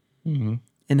 Mm-hmm.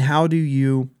 And how do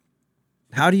you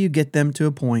get them to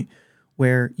a point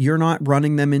where you're not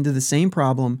running them into the same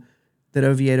problem that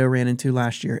Oviedo ran into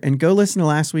last year? And go listen to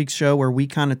last week's show where we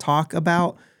kind of talk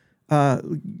about,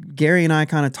 Gary and I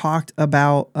kind of talked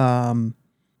about,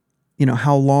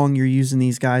 how long you're using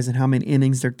these guys and how many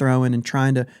innings they're throwing and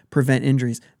trying to prevent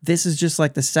injuries. This is just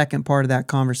like the second part of that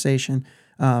conversation.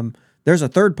 There's a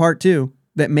third part too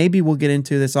that maybe we'll get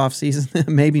into this offseason,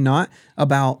 maybe not,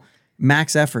 about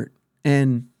max effort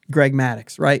and Greg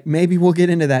Maddux, right? Maybe we'll get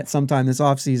into that sometime this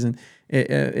offseason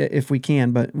if we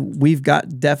can, but we've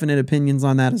got definite opinions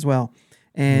on that as well.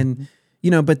 And,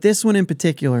 but this one in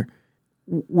particular,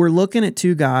 we're looking at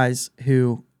 2 guys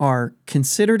who are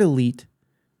considered elite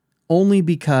only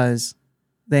because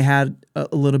they had a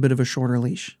little bit of a shorter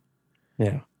leash.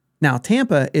 Yeah. Now,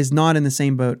 Tampa is not in the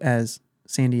same boat as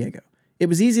San Diego. It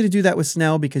was easy to do that with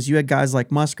Snell because you had guys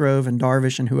like Musgrove and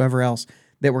Darvish and whoever else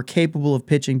that were capable of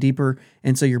pitching deeper,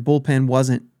 and so your bullpen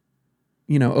wasn't,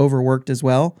 overworked as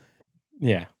well.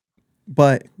 Yeah.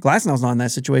 But Glasnow's not in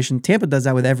that situation. Tampa does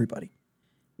that with everybody.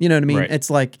 You know what I mean? Right. It's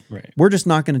like, Right. we're just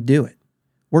not going to do it.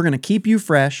 We're going to keep you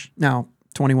fresh. Now,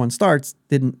 21 starts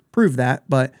didn't prove that,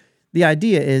 but the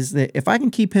idea is that if I can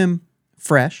keep him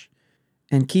fresh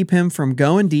and keep him from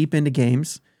going deep into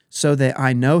games so that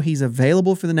I know he's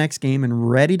available for the next game and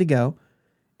ready to go,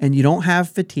 and you don't have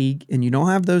fatigue and you don't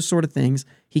have those sort of things,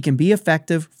 he can be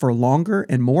effective for longer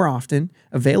and more often.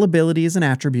 Availability is an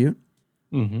attribute.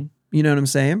 Mm-hmm. You know what I'm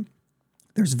saying?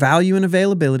 There's value in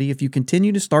availability. If you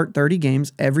continue to start 30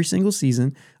 games every single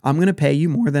season, I'm going to pay you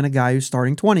more than a guy who's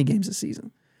starting 20 games a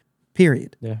season.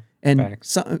 Period. Yeah. And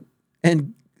Facts.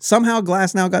 somehow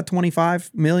Glasnow got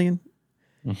 $25 million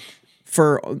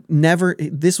for never.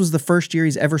 This was the first year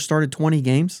he's ever started 20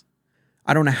 games.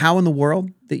 I don't know how in the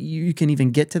world that you can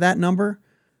even get to that number,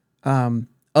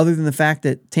 other than the fact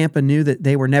that Tampa knew that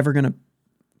they were never going to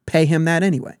pay him that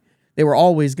anyway. They were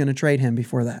always going to trade him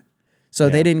before that. So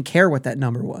they didn't care what that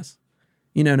number was.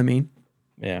 You know what I mean?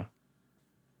 Yeah.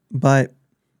 But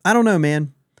I don't know,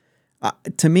 man.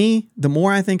 To me, the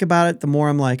more I think about it, the more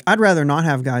I'm like, I'd rather not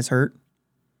have guys hurt.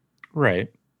 Right.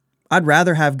 I'd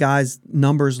rather have guys'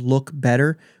 numbers look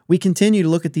better. We continue to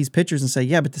look at these pitchers and say,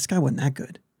 yeah, but this guy wasn't that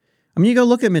good. I mean, you go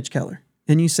look at Mitch Keller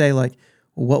and you say, like,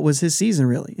 well, what was his season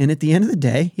really? And at the end of the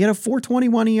day, he had a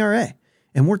 4.21 ERA.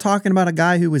 And we're talking about a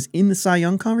guy who was in the Cy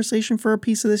Young conversation for a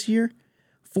piece of this year.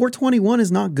 4.21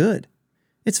 is not good.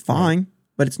 It's fine,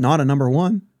 but it's not a number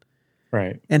 1.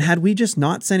 Right. And had we just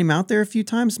not sent him out there a few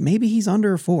times, maybe he's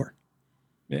under a 4.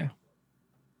 Yeah.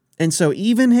 And so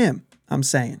even him, I'm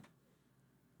saying,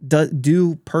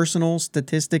 do personal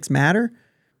statistics matter?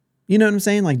 You know what I'm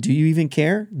saying? Like, do you even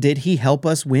care? Did he help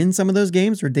us win some of those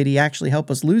games, or did he actually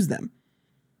help us lose them?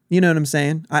 You know what I'm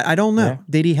saying? I don't know. Yeah.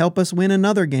 Did he help us win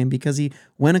another game because he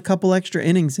went a couple extra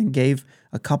innings and gave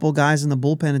a couple guys in the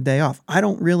bullpen a day off? I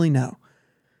don't really know.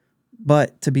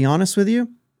 But to be honest with you,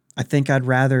 I think I'd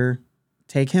rather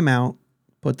take him out,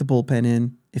 put the bullpen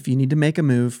in. If you need to make a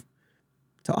move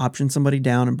to option somebody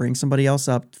down and bring somebody else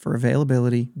up for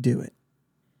availability, do it.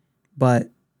 But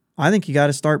I think you got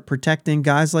to start protecting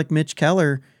guys like Mitch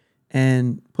Keller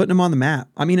and putting him on the map.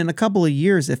 I mean, in a couple of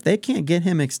years, if they can't get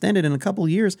him extended in a couple of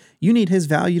years, you need his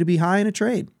value to be high in a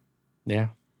trade. Yeah.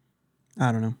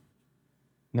 I don't know.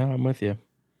 No, I'm with you.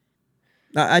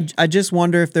 I just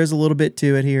wonder if there's a little bit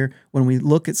to it here when we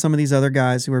look at some of these other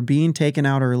guys who are being taken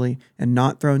out early and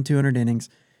not thrown 200 innings.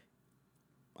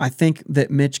 I think that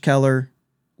Mitch Keller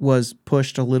was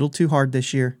pushed a little too hard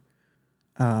this year.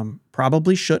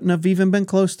 Probably shouldn't have even been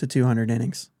close to 200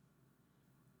 innings.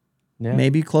 Yeah.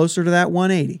 Maybe closer to that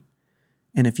 180.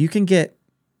 And if you can get,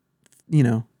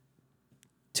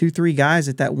 2-3 guys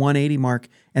at that 180 mark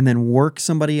and then work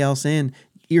somebody else in,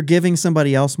 you're giving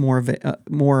somebody else more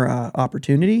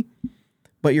opportunity,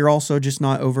 but you're also just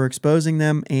not overexposing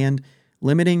them and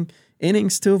limiting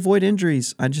innings to avoid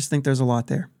injuries. I just think there's a lot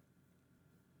there.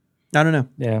 I don't know.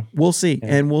 Yeah. We'll see.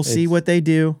 Yeah. And we'll see what they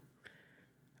do.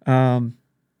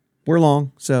 We're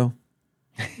long, so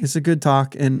it's a good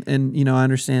talk. And I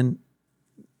understand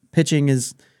pitching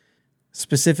is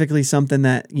specifically something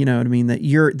that,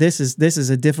 that this is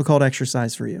a difficult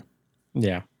exercise for you.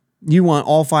 Yeah. You want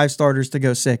all 5 starters to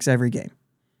go 6 every game.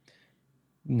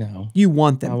 No. You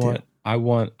want them to. I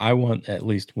want at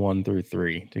least 1 through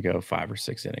 3 to go 5 or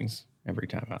 6 innings every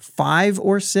time out. 5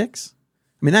 or 6?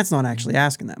 I mean, that's not actually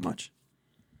asking that much.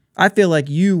 I feel like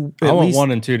I want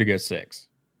 1 and 2 to go 6.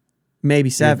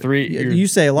 Maybe 7. You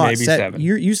say a lot. Maybe 7.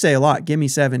 You say a lot. Give me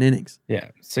 7 innings. Yeah,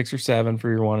 6 or 7 for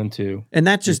your 1 and 2. And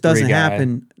that just doesn't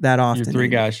happen that often. Your 3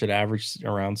 guys should average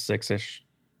around 6-ish.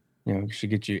 Should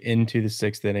get you into the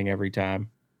 6th inning every time.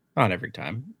 Not every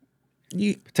time.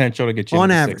 Potential to get you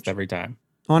into the 6th every time.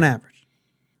 On average.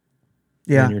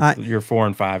 Yeah. Your 4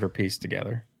 and 5 are pieced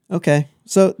together. Okay.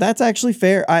 So that's actually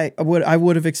fair. I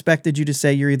would have expected you to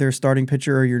say you're either a starting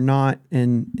pitcher or you're not.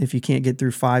 And if you can't get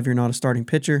through 5, you're not a starting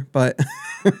pitcher. But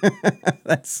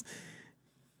that's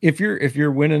if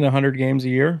you're winning 100 games a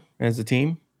year as a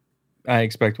team, I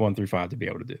expect 1 through 5 to be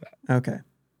able to do that. Okay.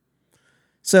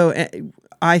 So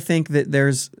I think that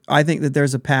there's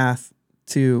a path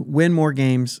to win more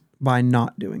games by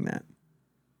not doing that.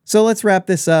 So let's wrap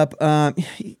this up.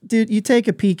 Dude, you take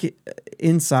a peek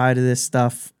inside of this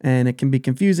stuff, and it can be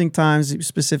confusing times,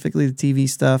 specifically the TV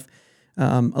stuff.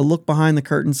 A look behind the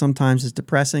curtain sometimes is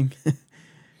depressing.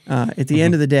 At the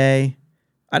end of the day,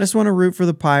 I just want to root for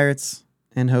the Pirates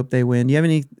and hope they win. Do you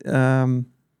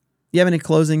have any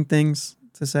closing things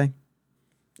to say?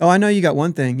 Oh, I know you got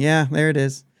one thing. Yeah, there it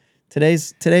is.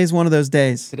 Today's one of those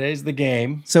days. Today's the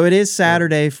game. So it is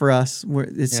Saturday for us.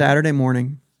 It's Saturday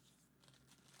morning.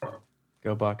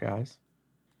 Go Buckeyes.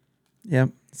 Yep.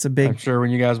 It's a big... I'm sure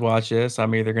when you guys watch this,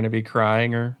 I'm either going to be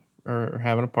crying or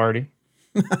having a party.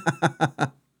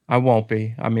 I won't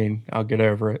be. I mean, I'll get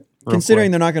over it.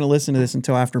 Considering they're not going to listen to this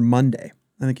until after Monday,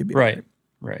 I think it'd be right.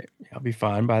 Right. I'll be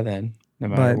fine by then, no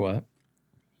matter what.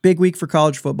 Big week for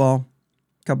college football.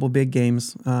 Couple big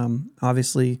games.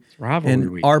 Obviously,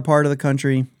 in our part of the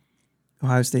country,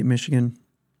 Ohio State, Michigan.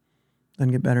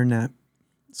 Doesn't get better than that.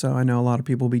 So I know a lot of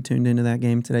people will be tuned into that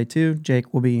game today too.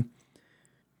 Jake will be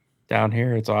down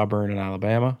here. It's Auburn and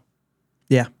Alabama.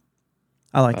 Yeah,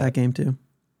 I like that game too.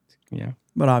 Yeah,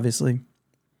 but obviously,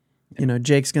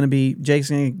 Jake's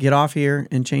gonna get off here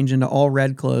and change into all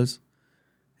red clothes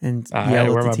and I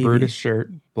wear my TV. Brutus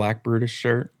shirt, black Brutus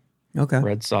shirt. Okay,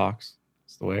 red socks.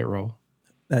 It's the way it rolls.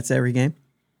 That's every game.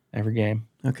 Every game.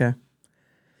 Okay.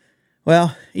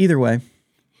 Well, either way,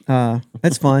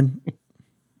 that's fun.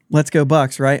 Let's go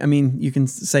Bucks, right? I mean, you can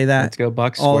say that. Let's go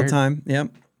Bucks all squared. the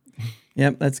time.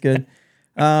 Yep, that's good.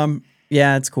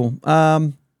 Yeah, it's cool.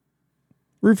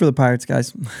 Root for the Pirates,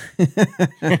 guys.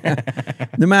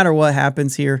 No matter what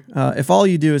happens here, if all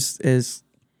you do is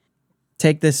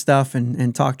take this stuff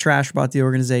and talk trash about the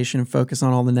organization and focus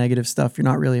on all the negative stuff, you're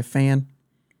not really a fan.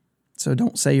 So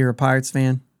don't say you're a Pirates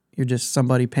fan. You're just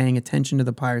somebody paying attention to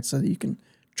the Pirates so that you can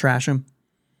trash them.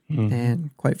 Mm-hmm.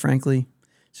 And quite frankly,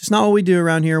 it's just not what we do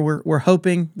around here. We're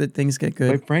hoping that things get good.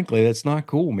 Quite frankly, that's not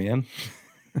cool, man.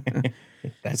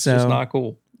 That's just not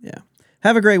cool. Yeah.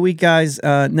 Have a great week, guys.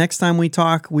 Next time we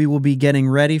talk, we will be getting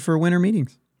ready for winter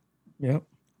meetings. Yep.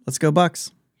 Let's go Bucks.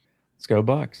 Let's go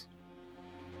Bucks.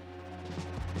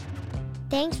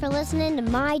 Thanks for listening to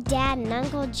my dad and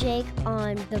Uncle Jake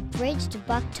on the Bridge to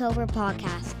Bucktober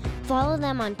podcast. Follow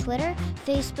them on Twitter,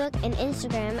 Facebook, and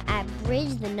Instagram at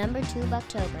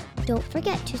Bridge2Bucktober. Don't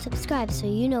forget to subscribe so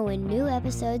you know when new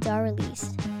episodes are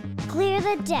released. Clear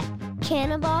the deck,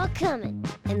 cannonball coming,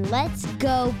 and let's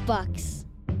go Bucks!